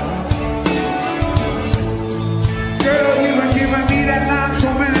 Girl, you've been giving me that line so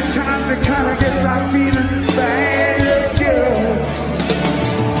many times it kind of gets like feeling bad. It's good.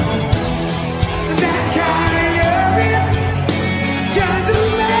 That kind of loving turns a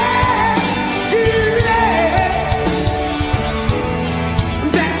man to lead.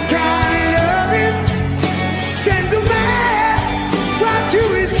 That kind of loving sends a man right to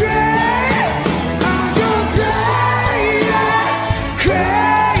his grave. I go crazy,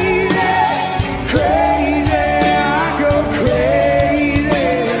 crazy, crazy. I go crazy.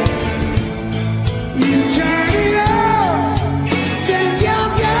 You turn it on, then you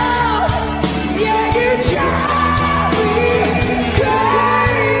go. Yeah, you drive me crazy,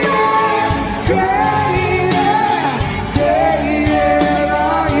 crazy, crazy.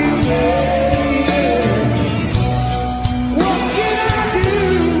 Are you crazy? What can I do?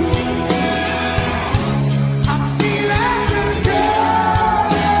 I feel like a girl.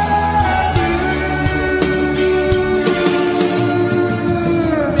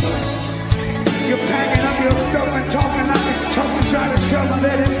 You're packing up your stuff and talking like it's tough and trying to tell me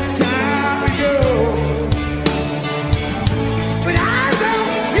that it's time to go. But I know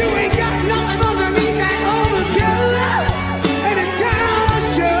you ain't got nothing underneath that overcoat, and it's time to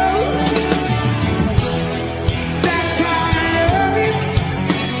show. That kind of loving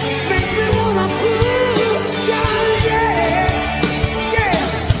makes me wanna pull down, yeah, yeah.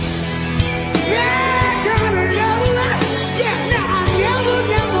 That kind of love, yeah. Now I never,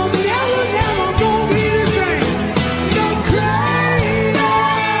 never, never, never gonna be the same. Go crazy,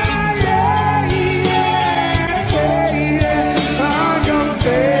 yeah, yeah, yeah. I go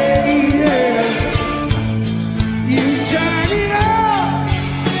crazy. You turn it on,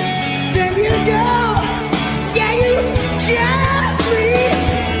 then you go. Yeah, you drive me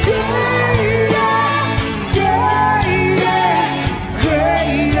crazy, crazy,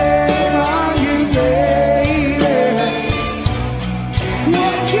 crazy. Are you crazy?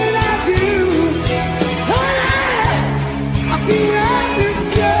 What can I do? I feel like a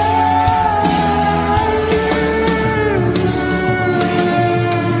girl.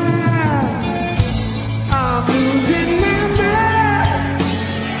 I'm losing my mind.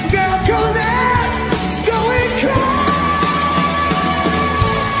 Girl, 'cause I'm going crazy.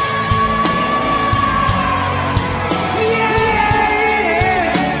 Yeah, yeah,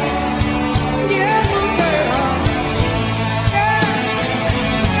 yeah, girl. Yeah,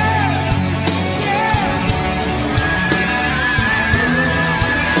 yeah,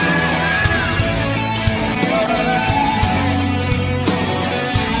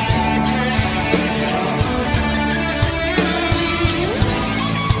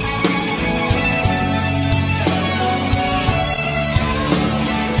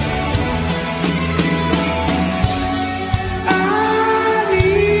 I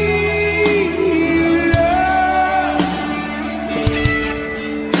need love,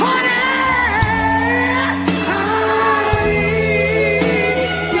 honey. I need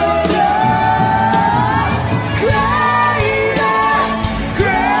your love. Crazy,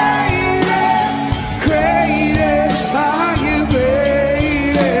 crazy, crazy. Are you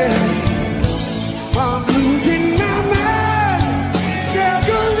crazy? I'm losing my mind. Girl,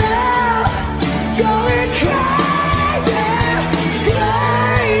 'cause I'm going crazy, crazy.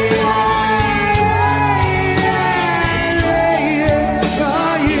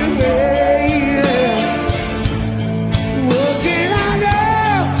 Are you crazy? What can I do?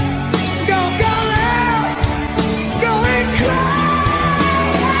 Go out, going crazy.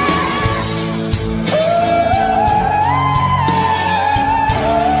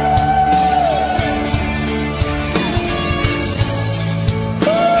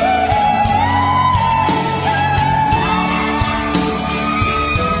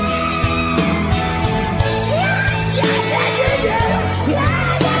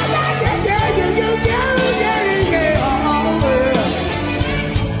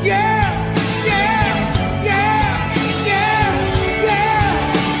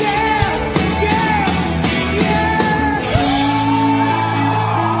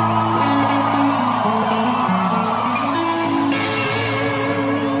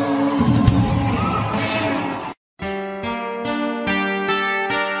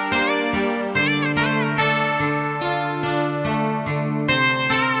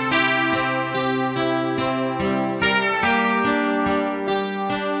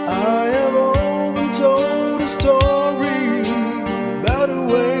 I have often told a story about a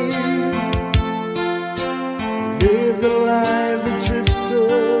way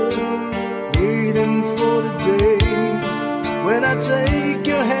take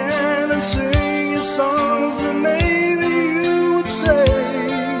your hand and sing your songs, and maybe you would say,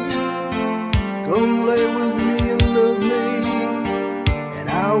 come lay with me and love me, and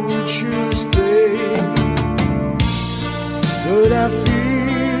I would surely stay. But I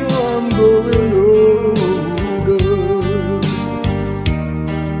feel I'm growing older,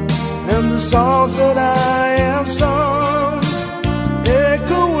 and the songs that I have sung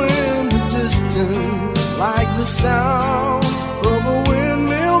echo in the distance like the sound of a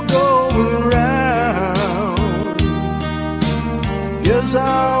windmill going round. Guess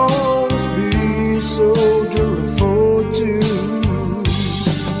I'll always be a soldier of fortune.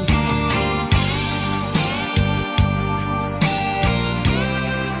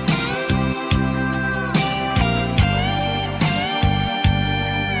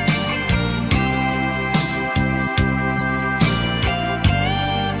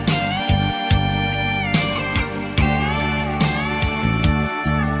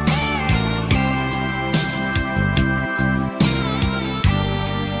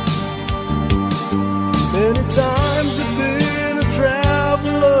 Many times I've been a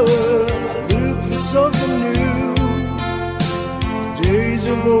traveler, I look for something new. Days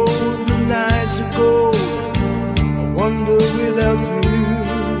of old, the nights are cold, I wander without you.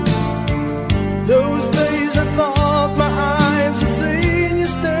 Those days I thought my eyes had seen you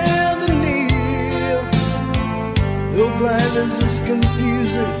standing near. Though blindness is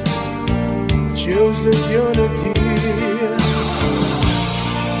confusing, it shows that you're not here.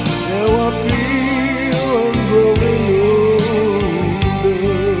 Now I feel I'm growing older,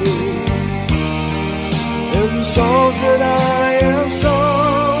 and the songs that I have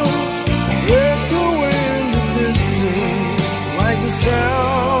sung echo in the distance like the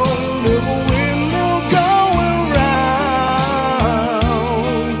sound of a windmill going round.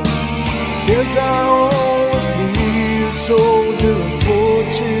 Guess I'll always be a soldier of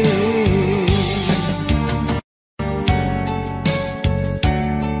fortune.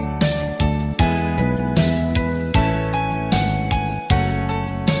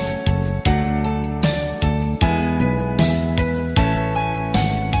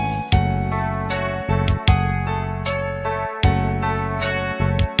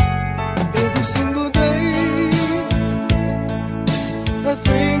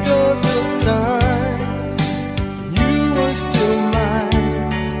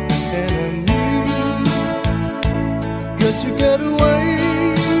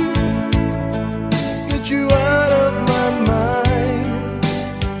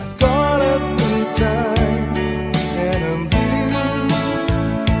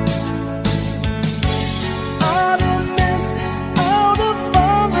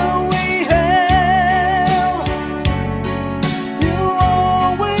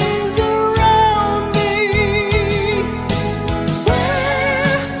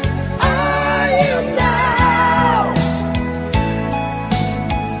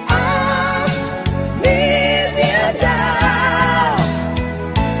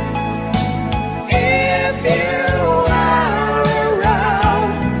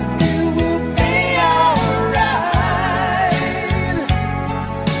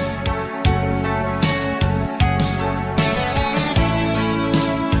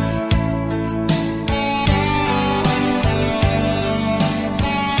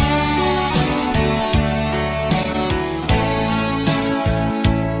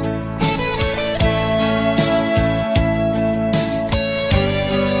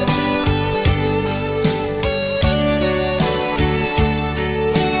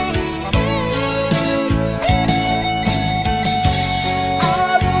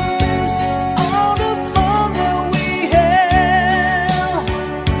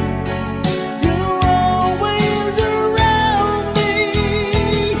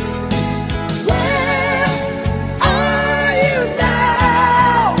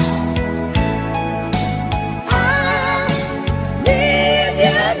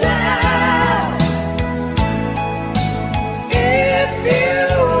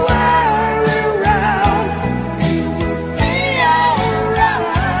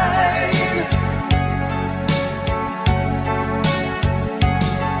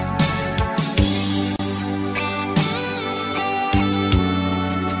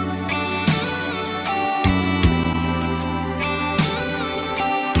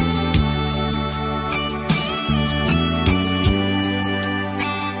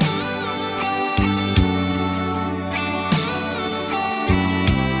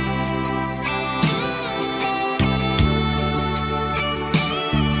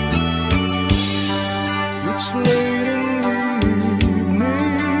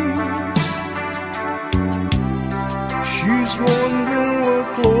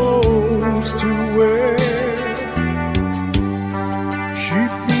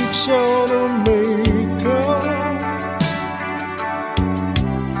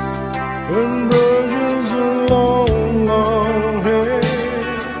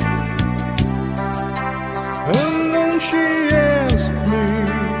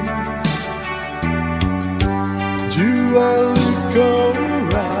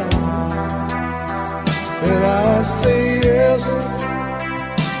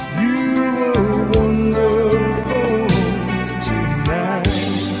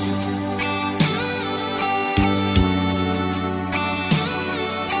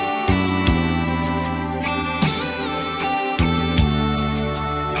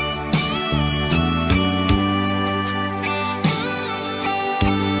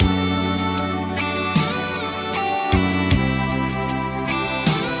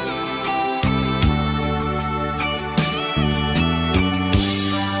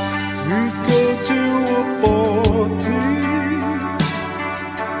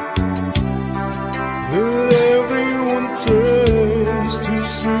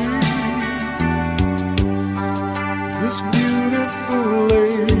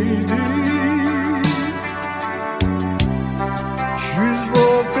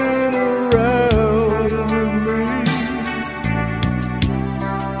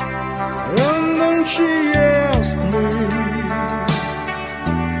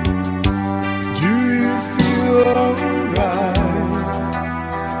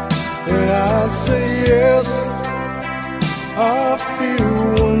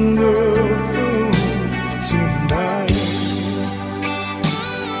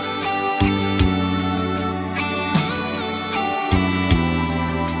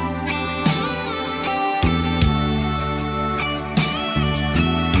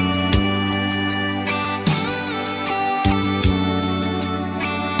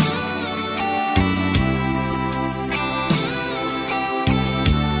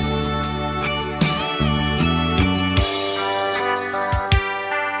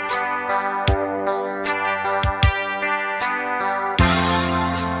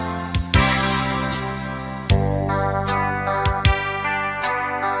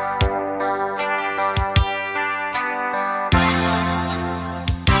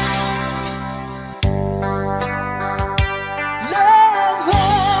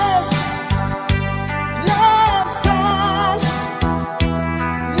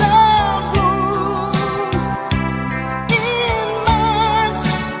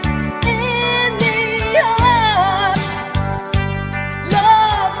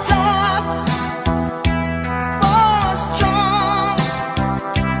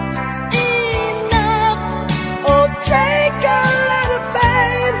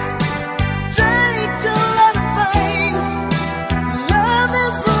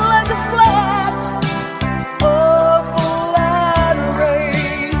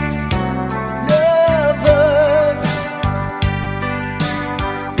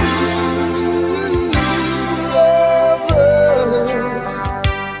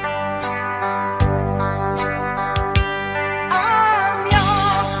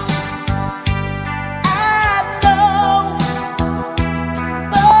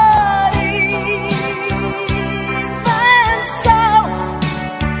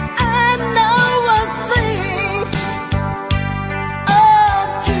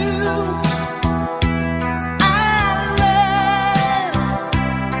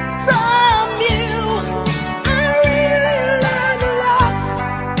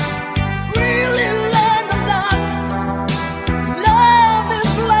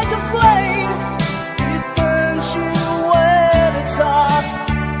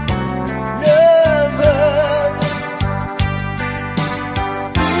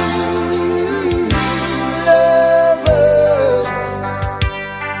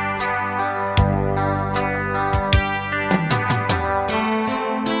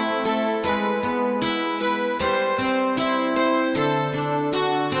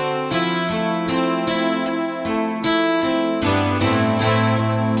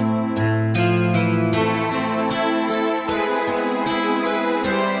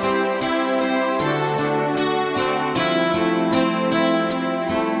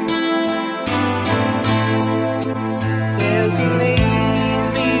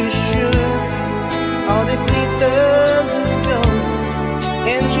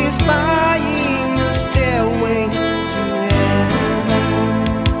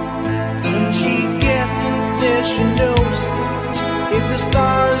 she knows if the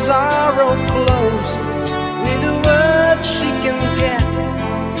stars are all close. With the words she can get,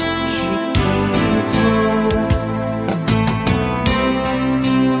 she can fall.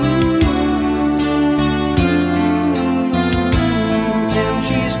 And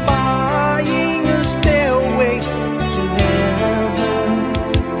she's buying a stairway to heaven.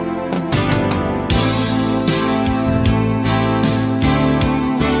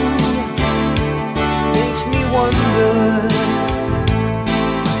 Makes me wonder.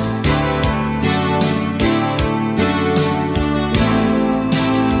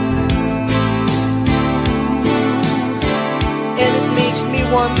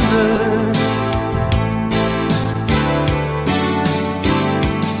 Wonder.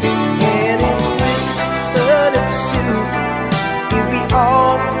 And it's whispered at Sue, if we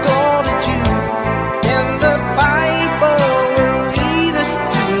all go to Jew, and the Bible will lead us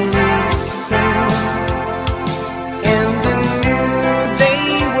to listen. And a new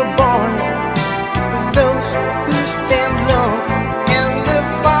day we're born with those who stand long, and the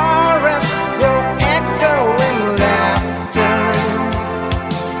forest will echo in laughter.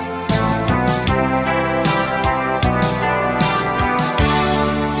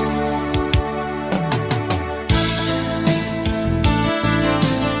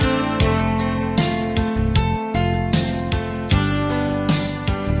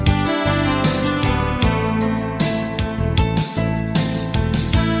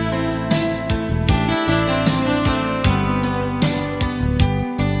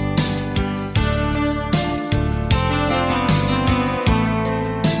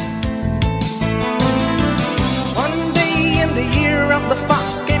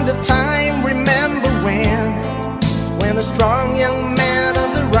 A strong young man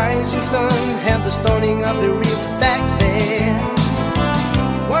of the rising sun had the starting of the reef back there.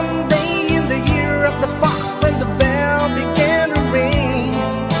 One day in the year of the fox, when the bell began to ring,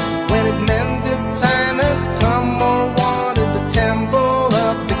 when it meant that time had come or wanted the temple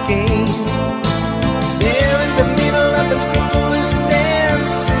of the king. There in the middle of the scribble is stand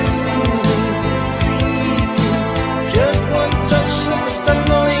soothing, seeking just one touch of the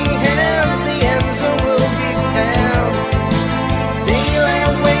stumbling hands, the answer will be found.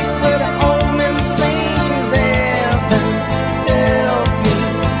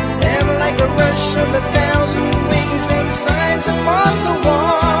 Signs upon the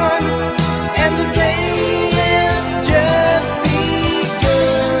one, and the day is just begun.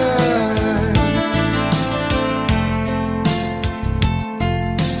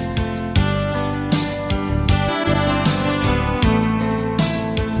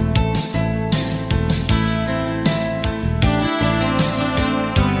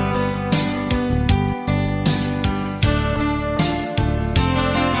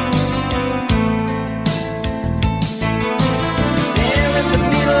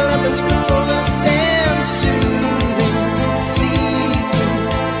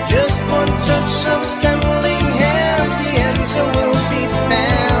 Of stumbling hands, the answer will be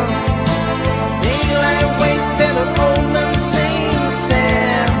found. Daylight wait that an old man sings,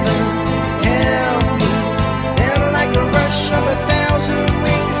 Seven, help me. Then like a rush of 1,000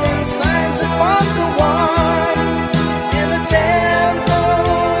 wings and signs upon the one, in the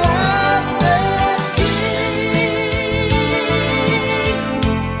temple of the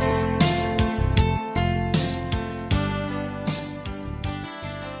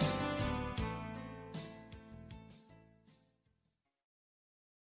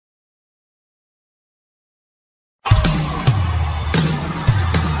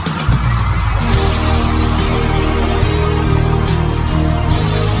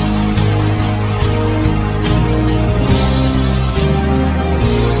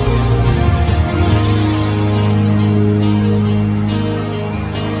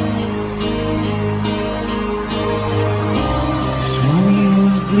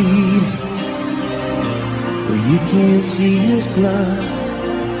see his blood.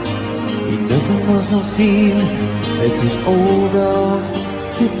 Ain't nothing but some feelings that this old dog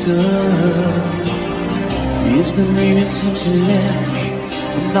kicked up. It's been raining since you left me,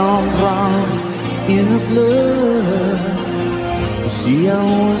 and now I'm drowned in the flood. You see, I've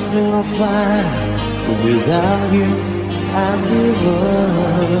always been a fighter, but without you, I'd give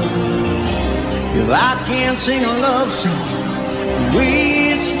up. If I can't sing a love song the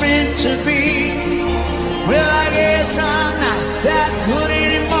way it's meant to be, well, I guess I'm not that good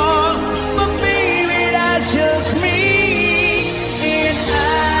anymore. But baby, that's just me. And I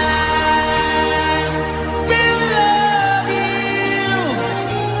will love you,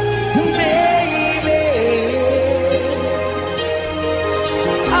 baby.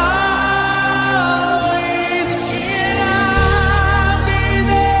 Always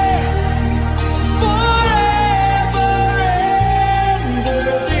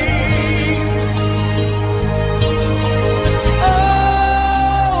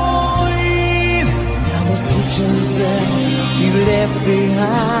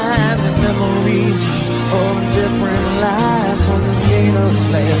memories of different lives on the Venus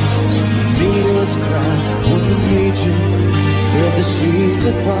land. So you made us cry when we made you had to say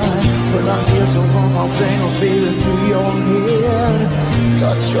goodbye. But I'm here to run my fingers, baby, through your head.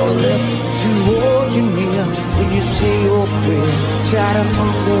 Touch your lips to hold you near. When you say your prayer, try to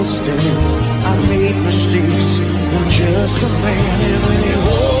understand. I made mistakes, I'm just a man. And when he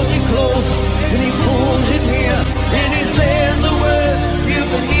holds you close, and he pulls you near, and he says the words you've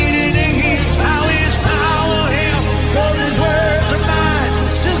been needing to hear. I wish I were him, 'cause his words are mine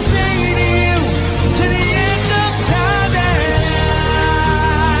to say to you to the end of time.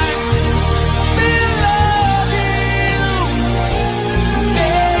 And I love you,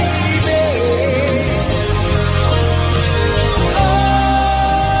 baby.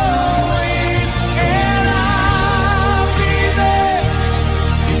 Always, and I'll be there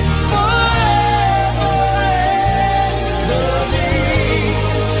forever. Love me.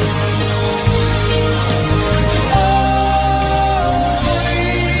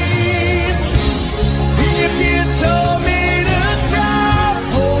 Always. If you told me to cry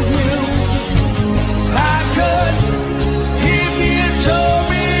for you, I could. If you told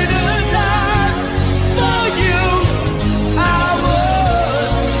me to die for you, I would.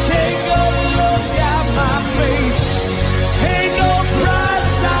 Take a look at my face. Ain't no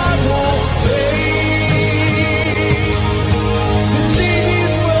price I won't pay to see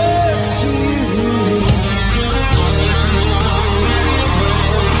these words to you.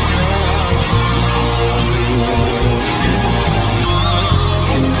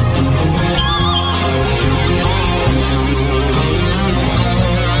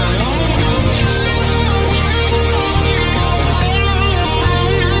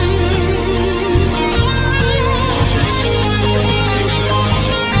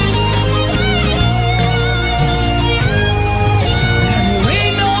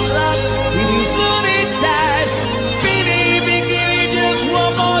 Ain't no luck in these loaded dice. Baby, if you give me just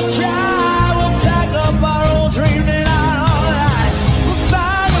one more try, we'll pack up our old dreams and out all night. We'll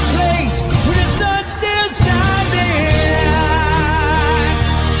find a place where the sun's still shining.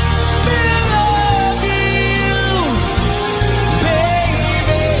 We'll love you,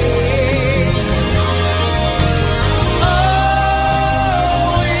 baby.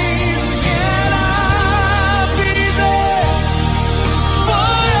 Always, and I'll be there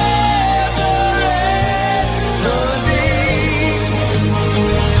forever and a day.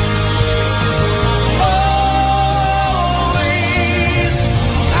 Always,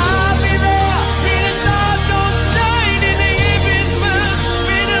 I'll be there in the dark, don't shine in the evening, but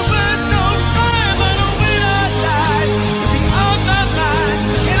in the bird, don't fire, but when I die, you'll be on my mind,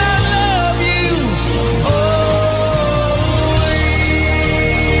 and I love you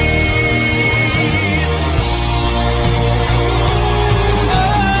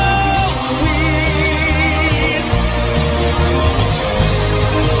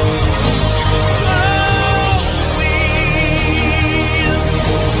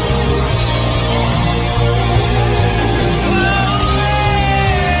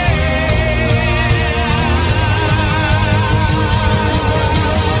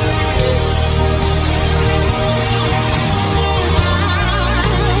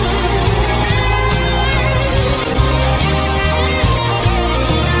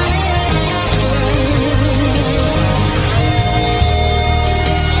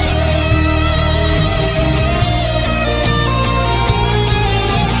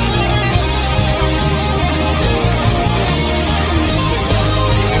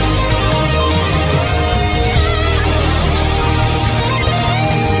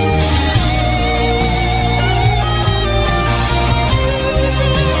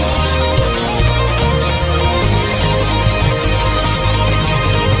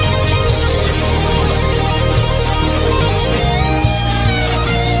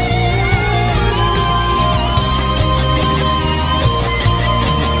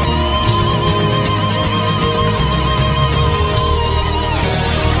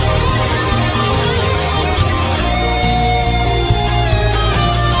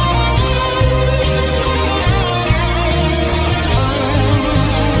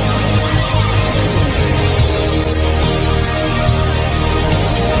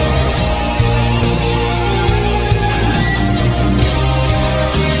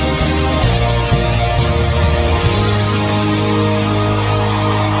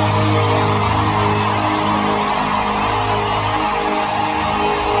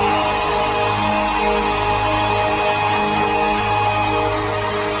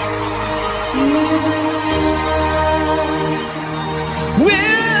We'll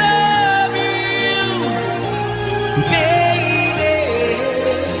love you, baby.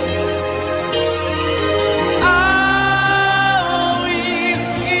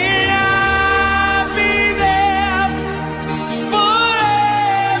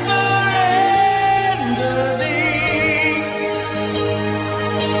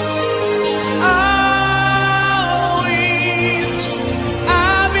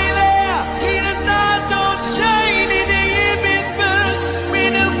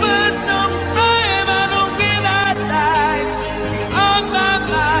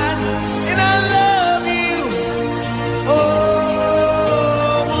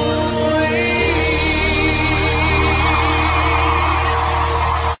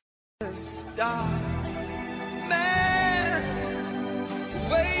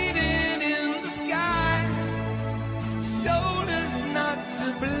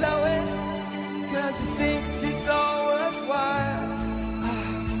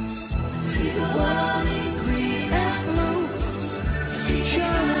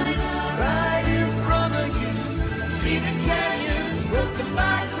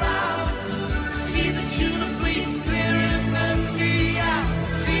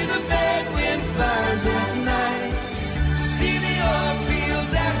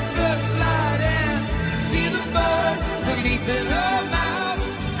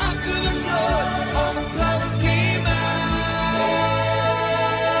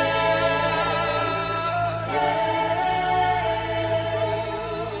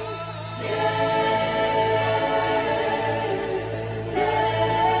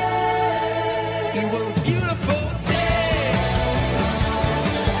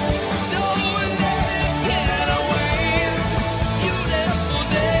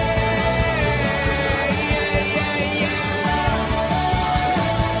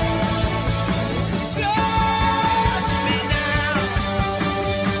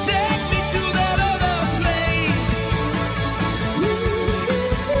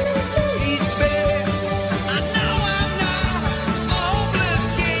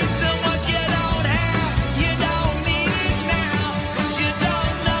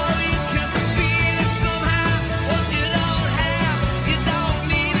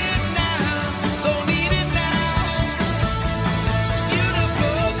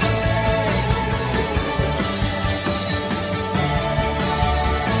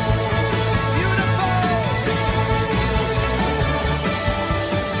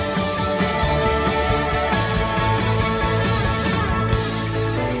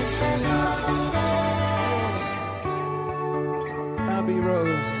 Abbey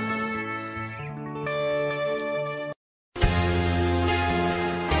Road.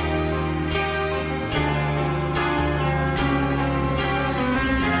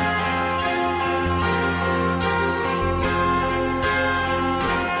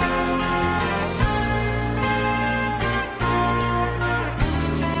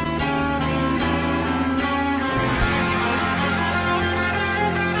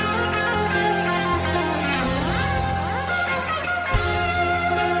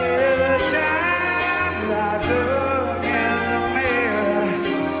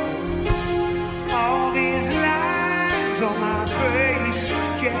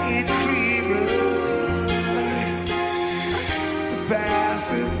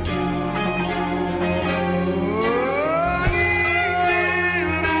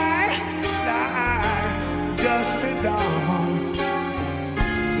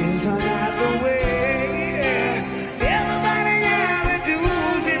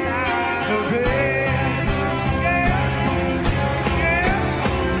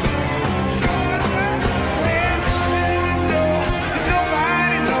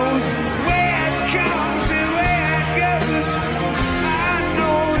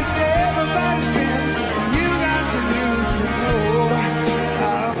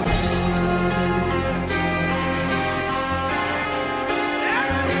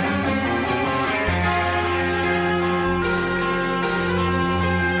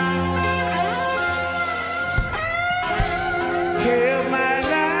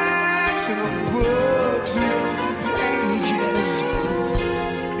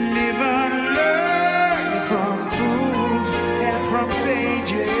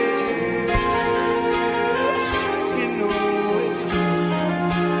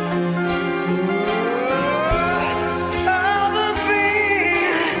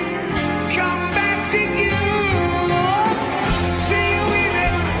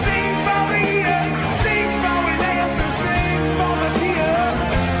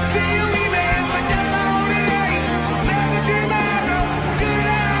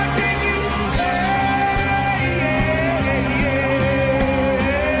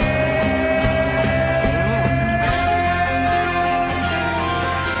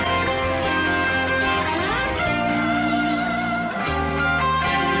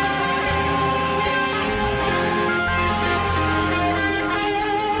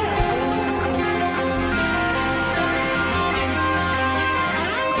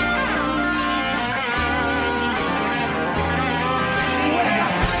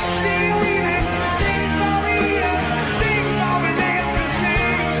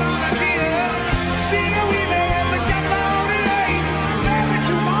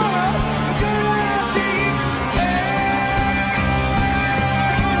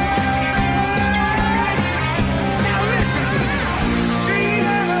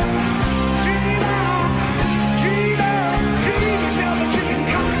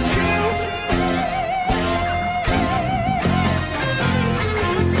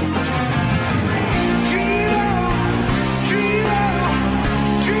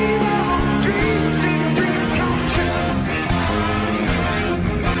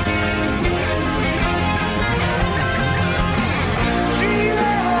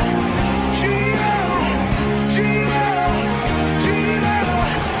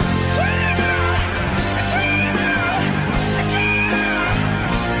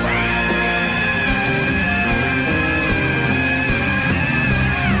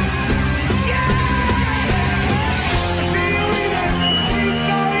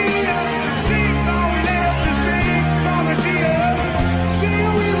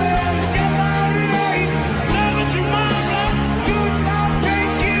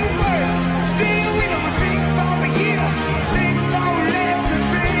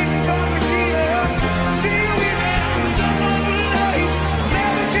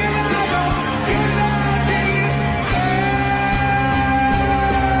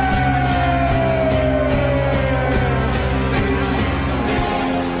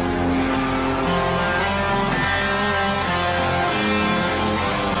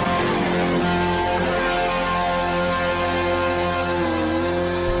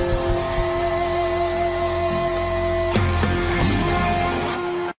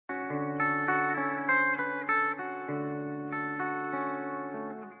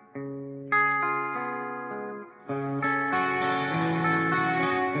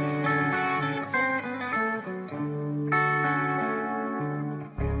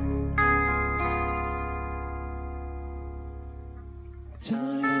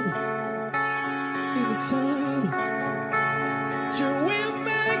 Shall we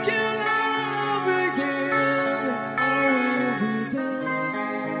make you love again? I will be there.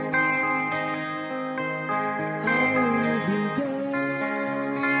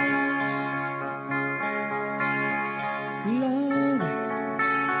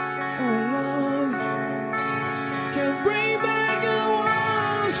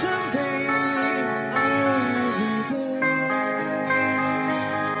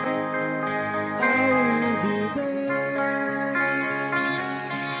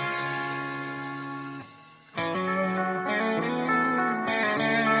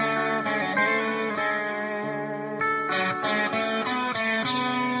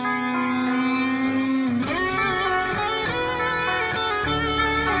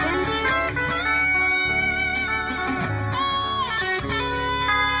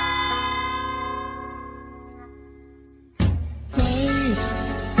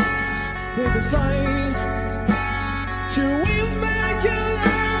 baby, fight to win back your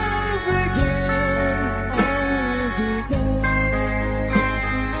love again. I will be there.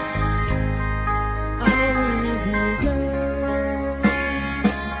 I will be there.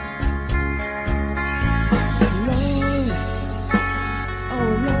 Love, oh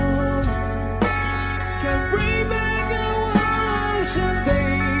love, can bring back the world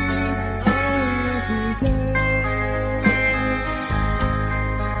someday. I will be there.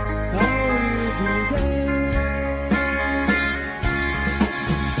 I will be there.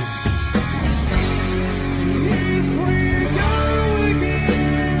 If we go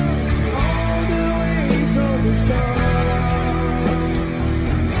again, all the way from the start,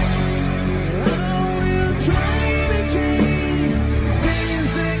 I will try to change things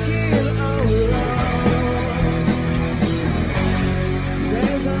that kill our love.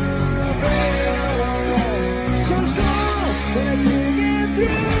 There's a prayer so strong that I can't get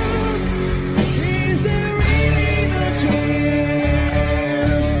through. Is there really no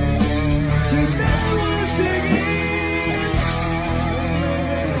chance to start once again?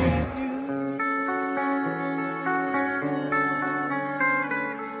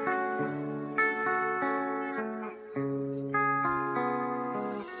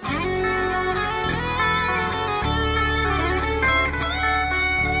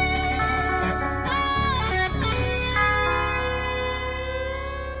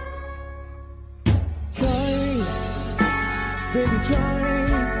 Try, baby, try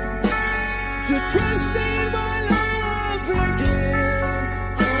to trust in my love again.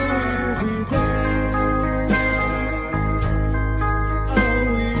 I will be there. I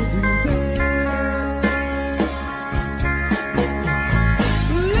will be there.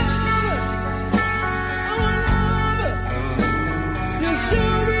 Love, oh love, you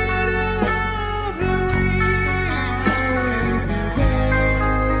show me the love away. I will be there.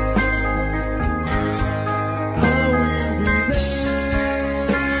 I will be there.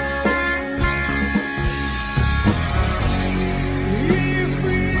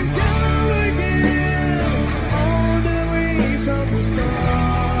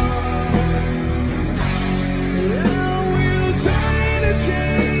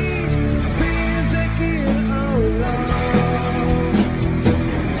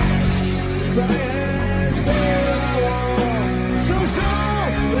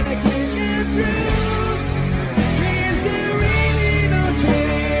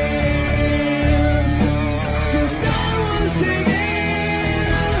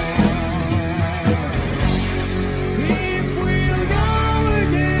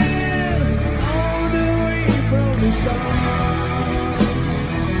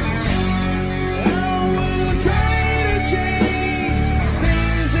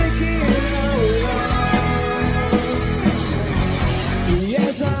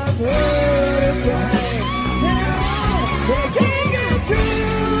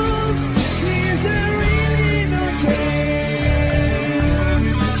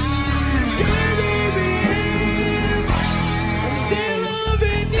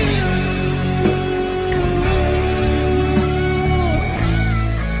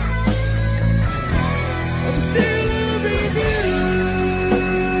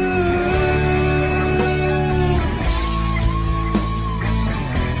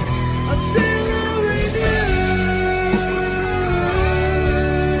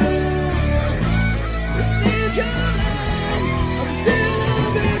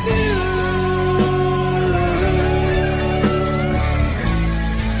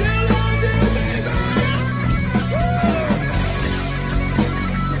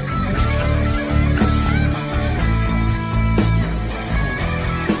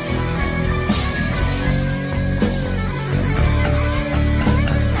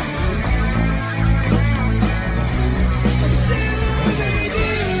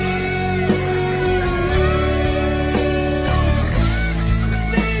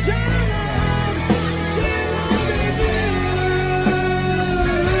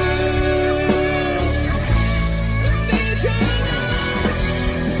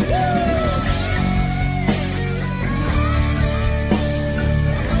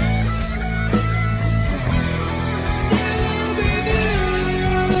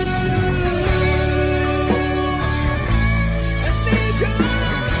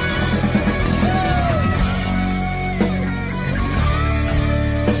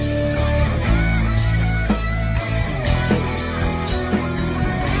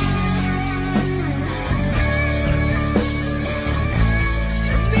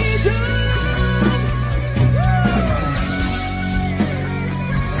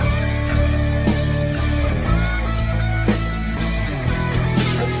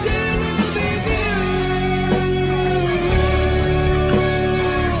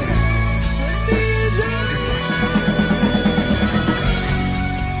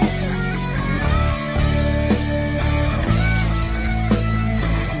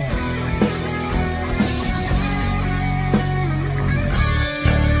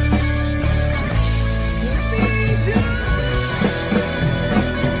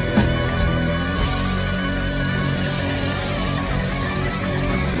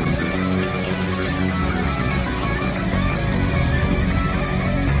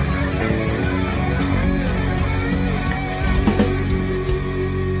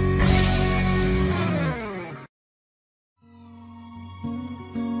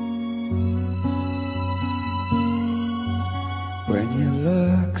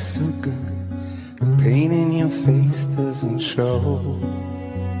 show.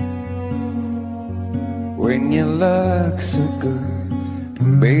 When you look so good,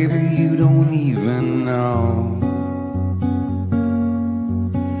 baby, you don't even know.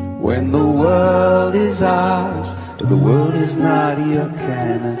 When the world is ours, but the world is not your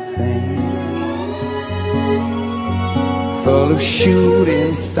kind of thing. Full of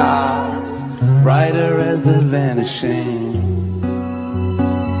shooting stars, brighter as the vanishing.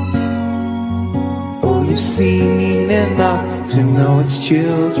 Oh, you've seen enough to know it's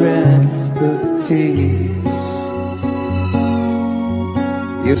children who tease.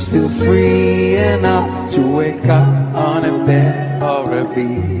 You're still free enough to wake up on a bed or a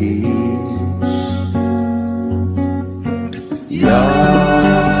beach. You're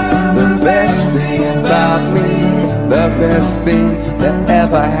the best thing about me, the best thing that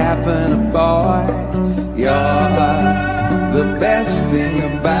ever happened, boy. You're the best thing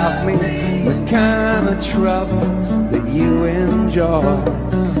about me, the kind of trouble that you enjoy.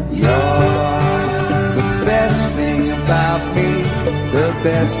 You're the best thing about me, the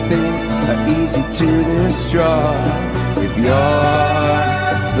best things are easy to destroy. If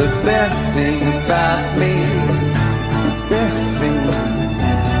you're the best thing about me, best thing,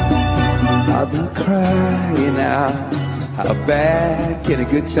 I've been crying out, how bad can a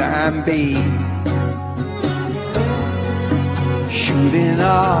good time be? Shooting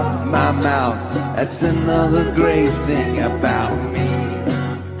off my mouth, that's another great thing about me.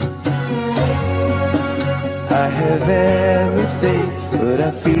 I have everything, but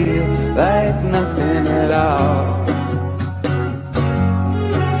I feel like nothing at all.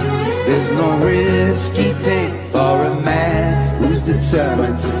 There's no risky thing for a man who's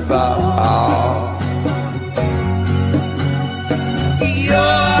determined to fall.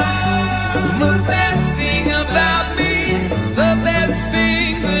 You're the best thing about me, the best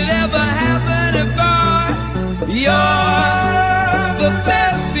thing that ever happened before. You're the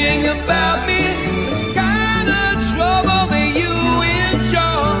best thing about me, the kind of trouble that you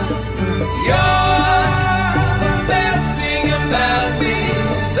enjoy. You're the best thing about me,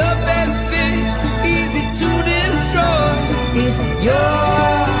 the best things easy to destroy. If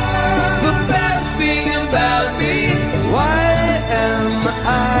you're the best thing about me, why am I?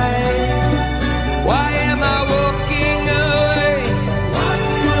 Why am I walking away?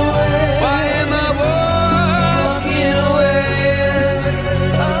 Why am I walking away?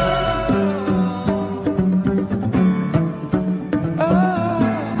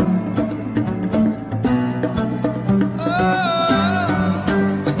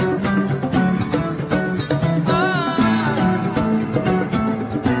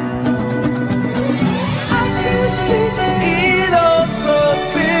 I can see it all so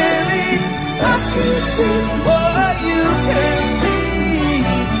clearly. I can see what you can see.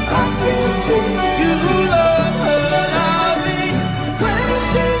 I can see you love her me when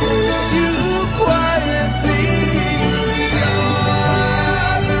she leaves you quietly. You're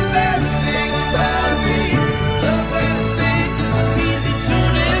the best thing about me, the best thing easy to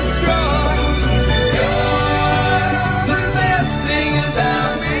destroy. You're the best thing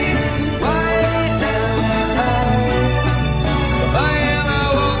about me. Why am I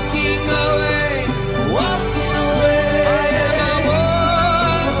walking away? Walking away. Why am I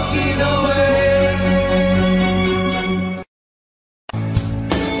walking away?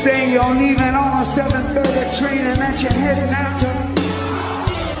 Saying you're leaving on a 7:30 train and that you're heading out to.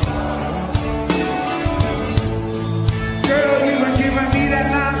 Girl, you've been giving me that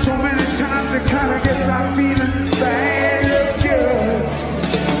line so many times it kind of gets my feeling bad. It's good.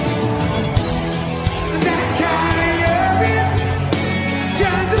 That kind of loving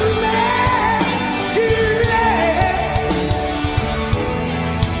turns a man to lead.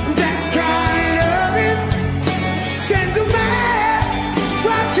 That kind of loving sends a man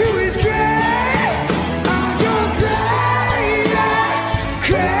right to his grave. I go crazy,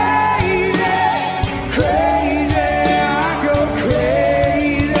 crazy, crazy. I go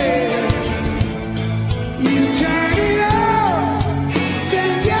crazy. You turn it on,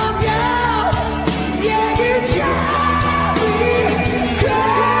 then you go. Yeah, you drive me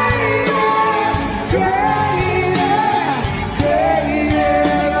crazy, crazy, crazy.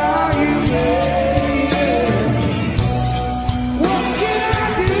 Are you crazy? What can I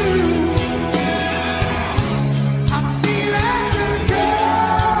do? I feel like a girl.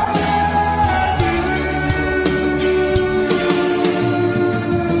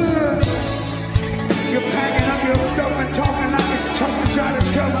 You're packing up your stuff and talking like it's tough and trying to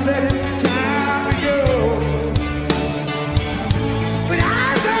tell me that it's time to go. But I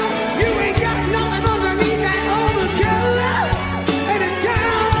know you ain't got nothing underneath that overcoat, and it's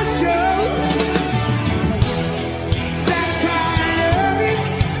time to show. That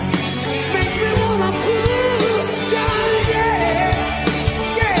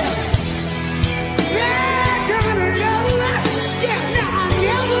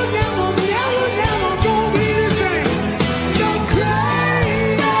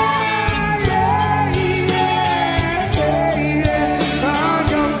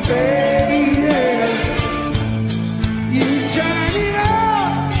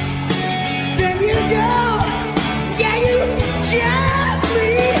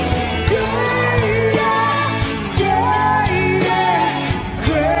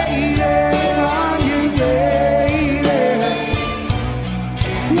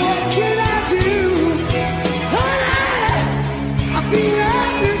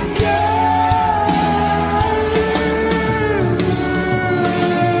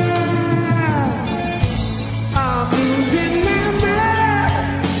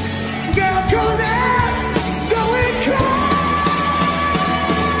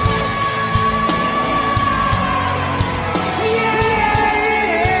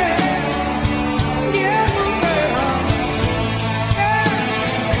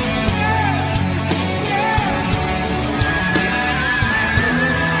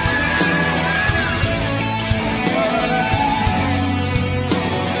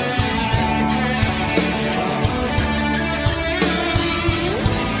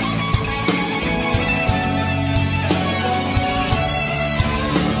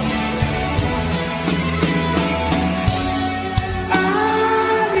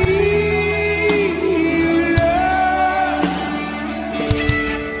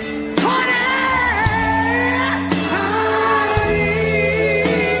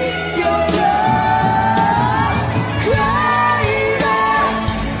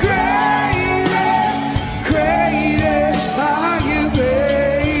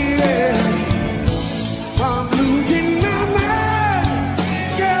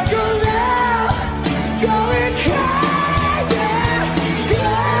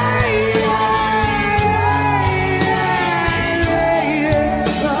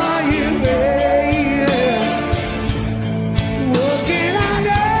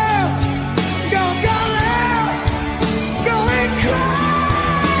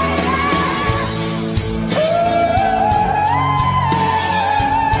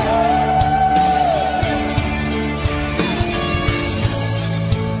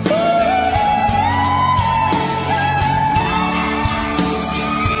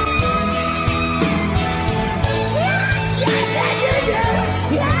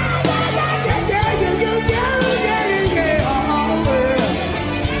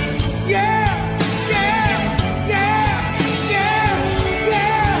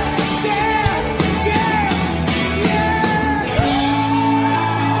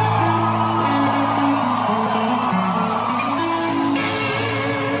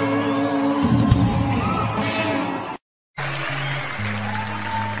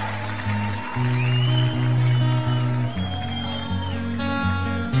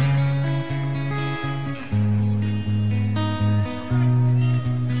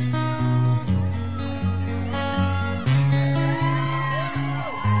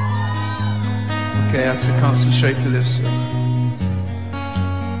have to concentrate for this.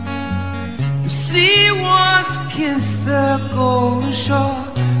 You see, once kiss the golden shore,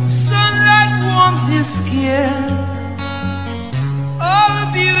 sunlight warms your skin. All the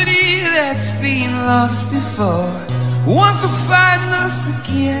beauty that's been lost before wants to find us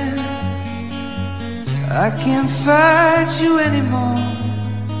again. I can't fight you anymore.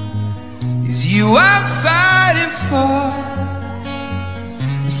 It's you I'm fighting for.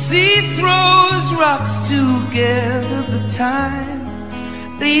 The sea throws rocks together, but time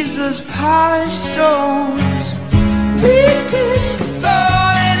leaves us polished stones. We can't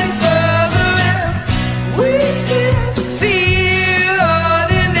fall any further if we can't feel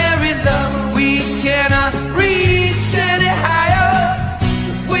ordinary love. We cannot reach any higher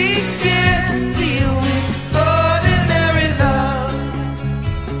if we can't deal with ordinary love.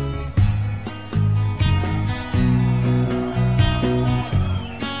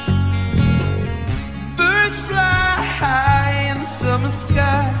 Birds fly high in the summer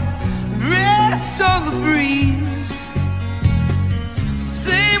sky, rest on the breeze.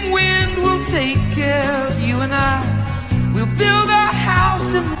 Same wind will take care of you and I. We'll build our house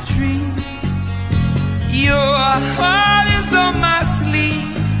in the trees. Your heart is on my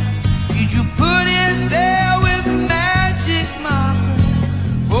sleeve. Did you put it there with a magic marker?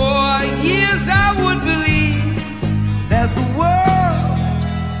 For years I would believe that the world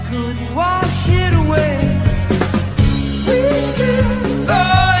could wash it away. We can't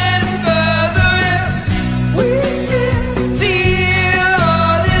fall any further if we can't feel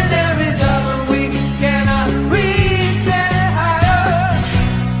ordinary love. We cannot reach any higher.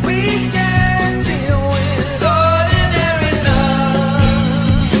 We can't deal with ordinary love.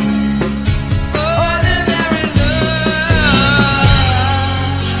 Ordinary love.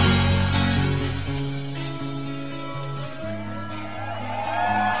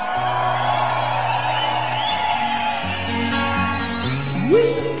 We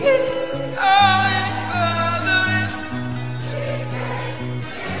can't go any further if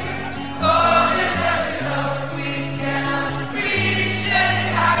ordinary love. We cannot reach any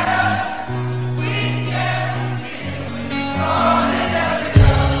higher. We can't deal with ordinary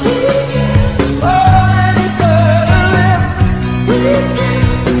love. We can't go any further if we can't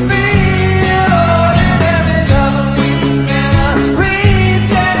feel ordinary love. We cannot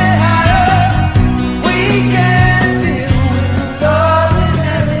reach any higher. We can't deal with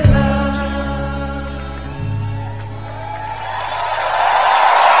ordinary love.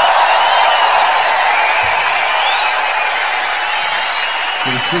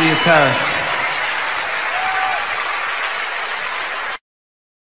 For the city of Paris.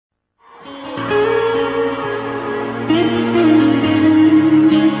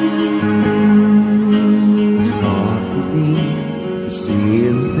 It's hard for me to see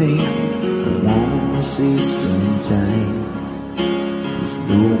the things I want to see sometimes. There's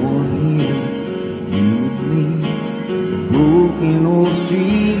no one here, you and me. The broken old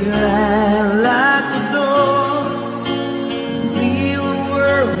street light like a door. Leave the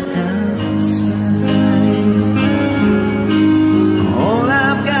world kind of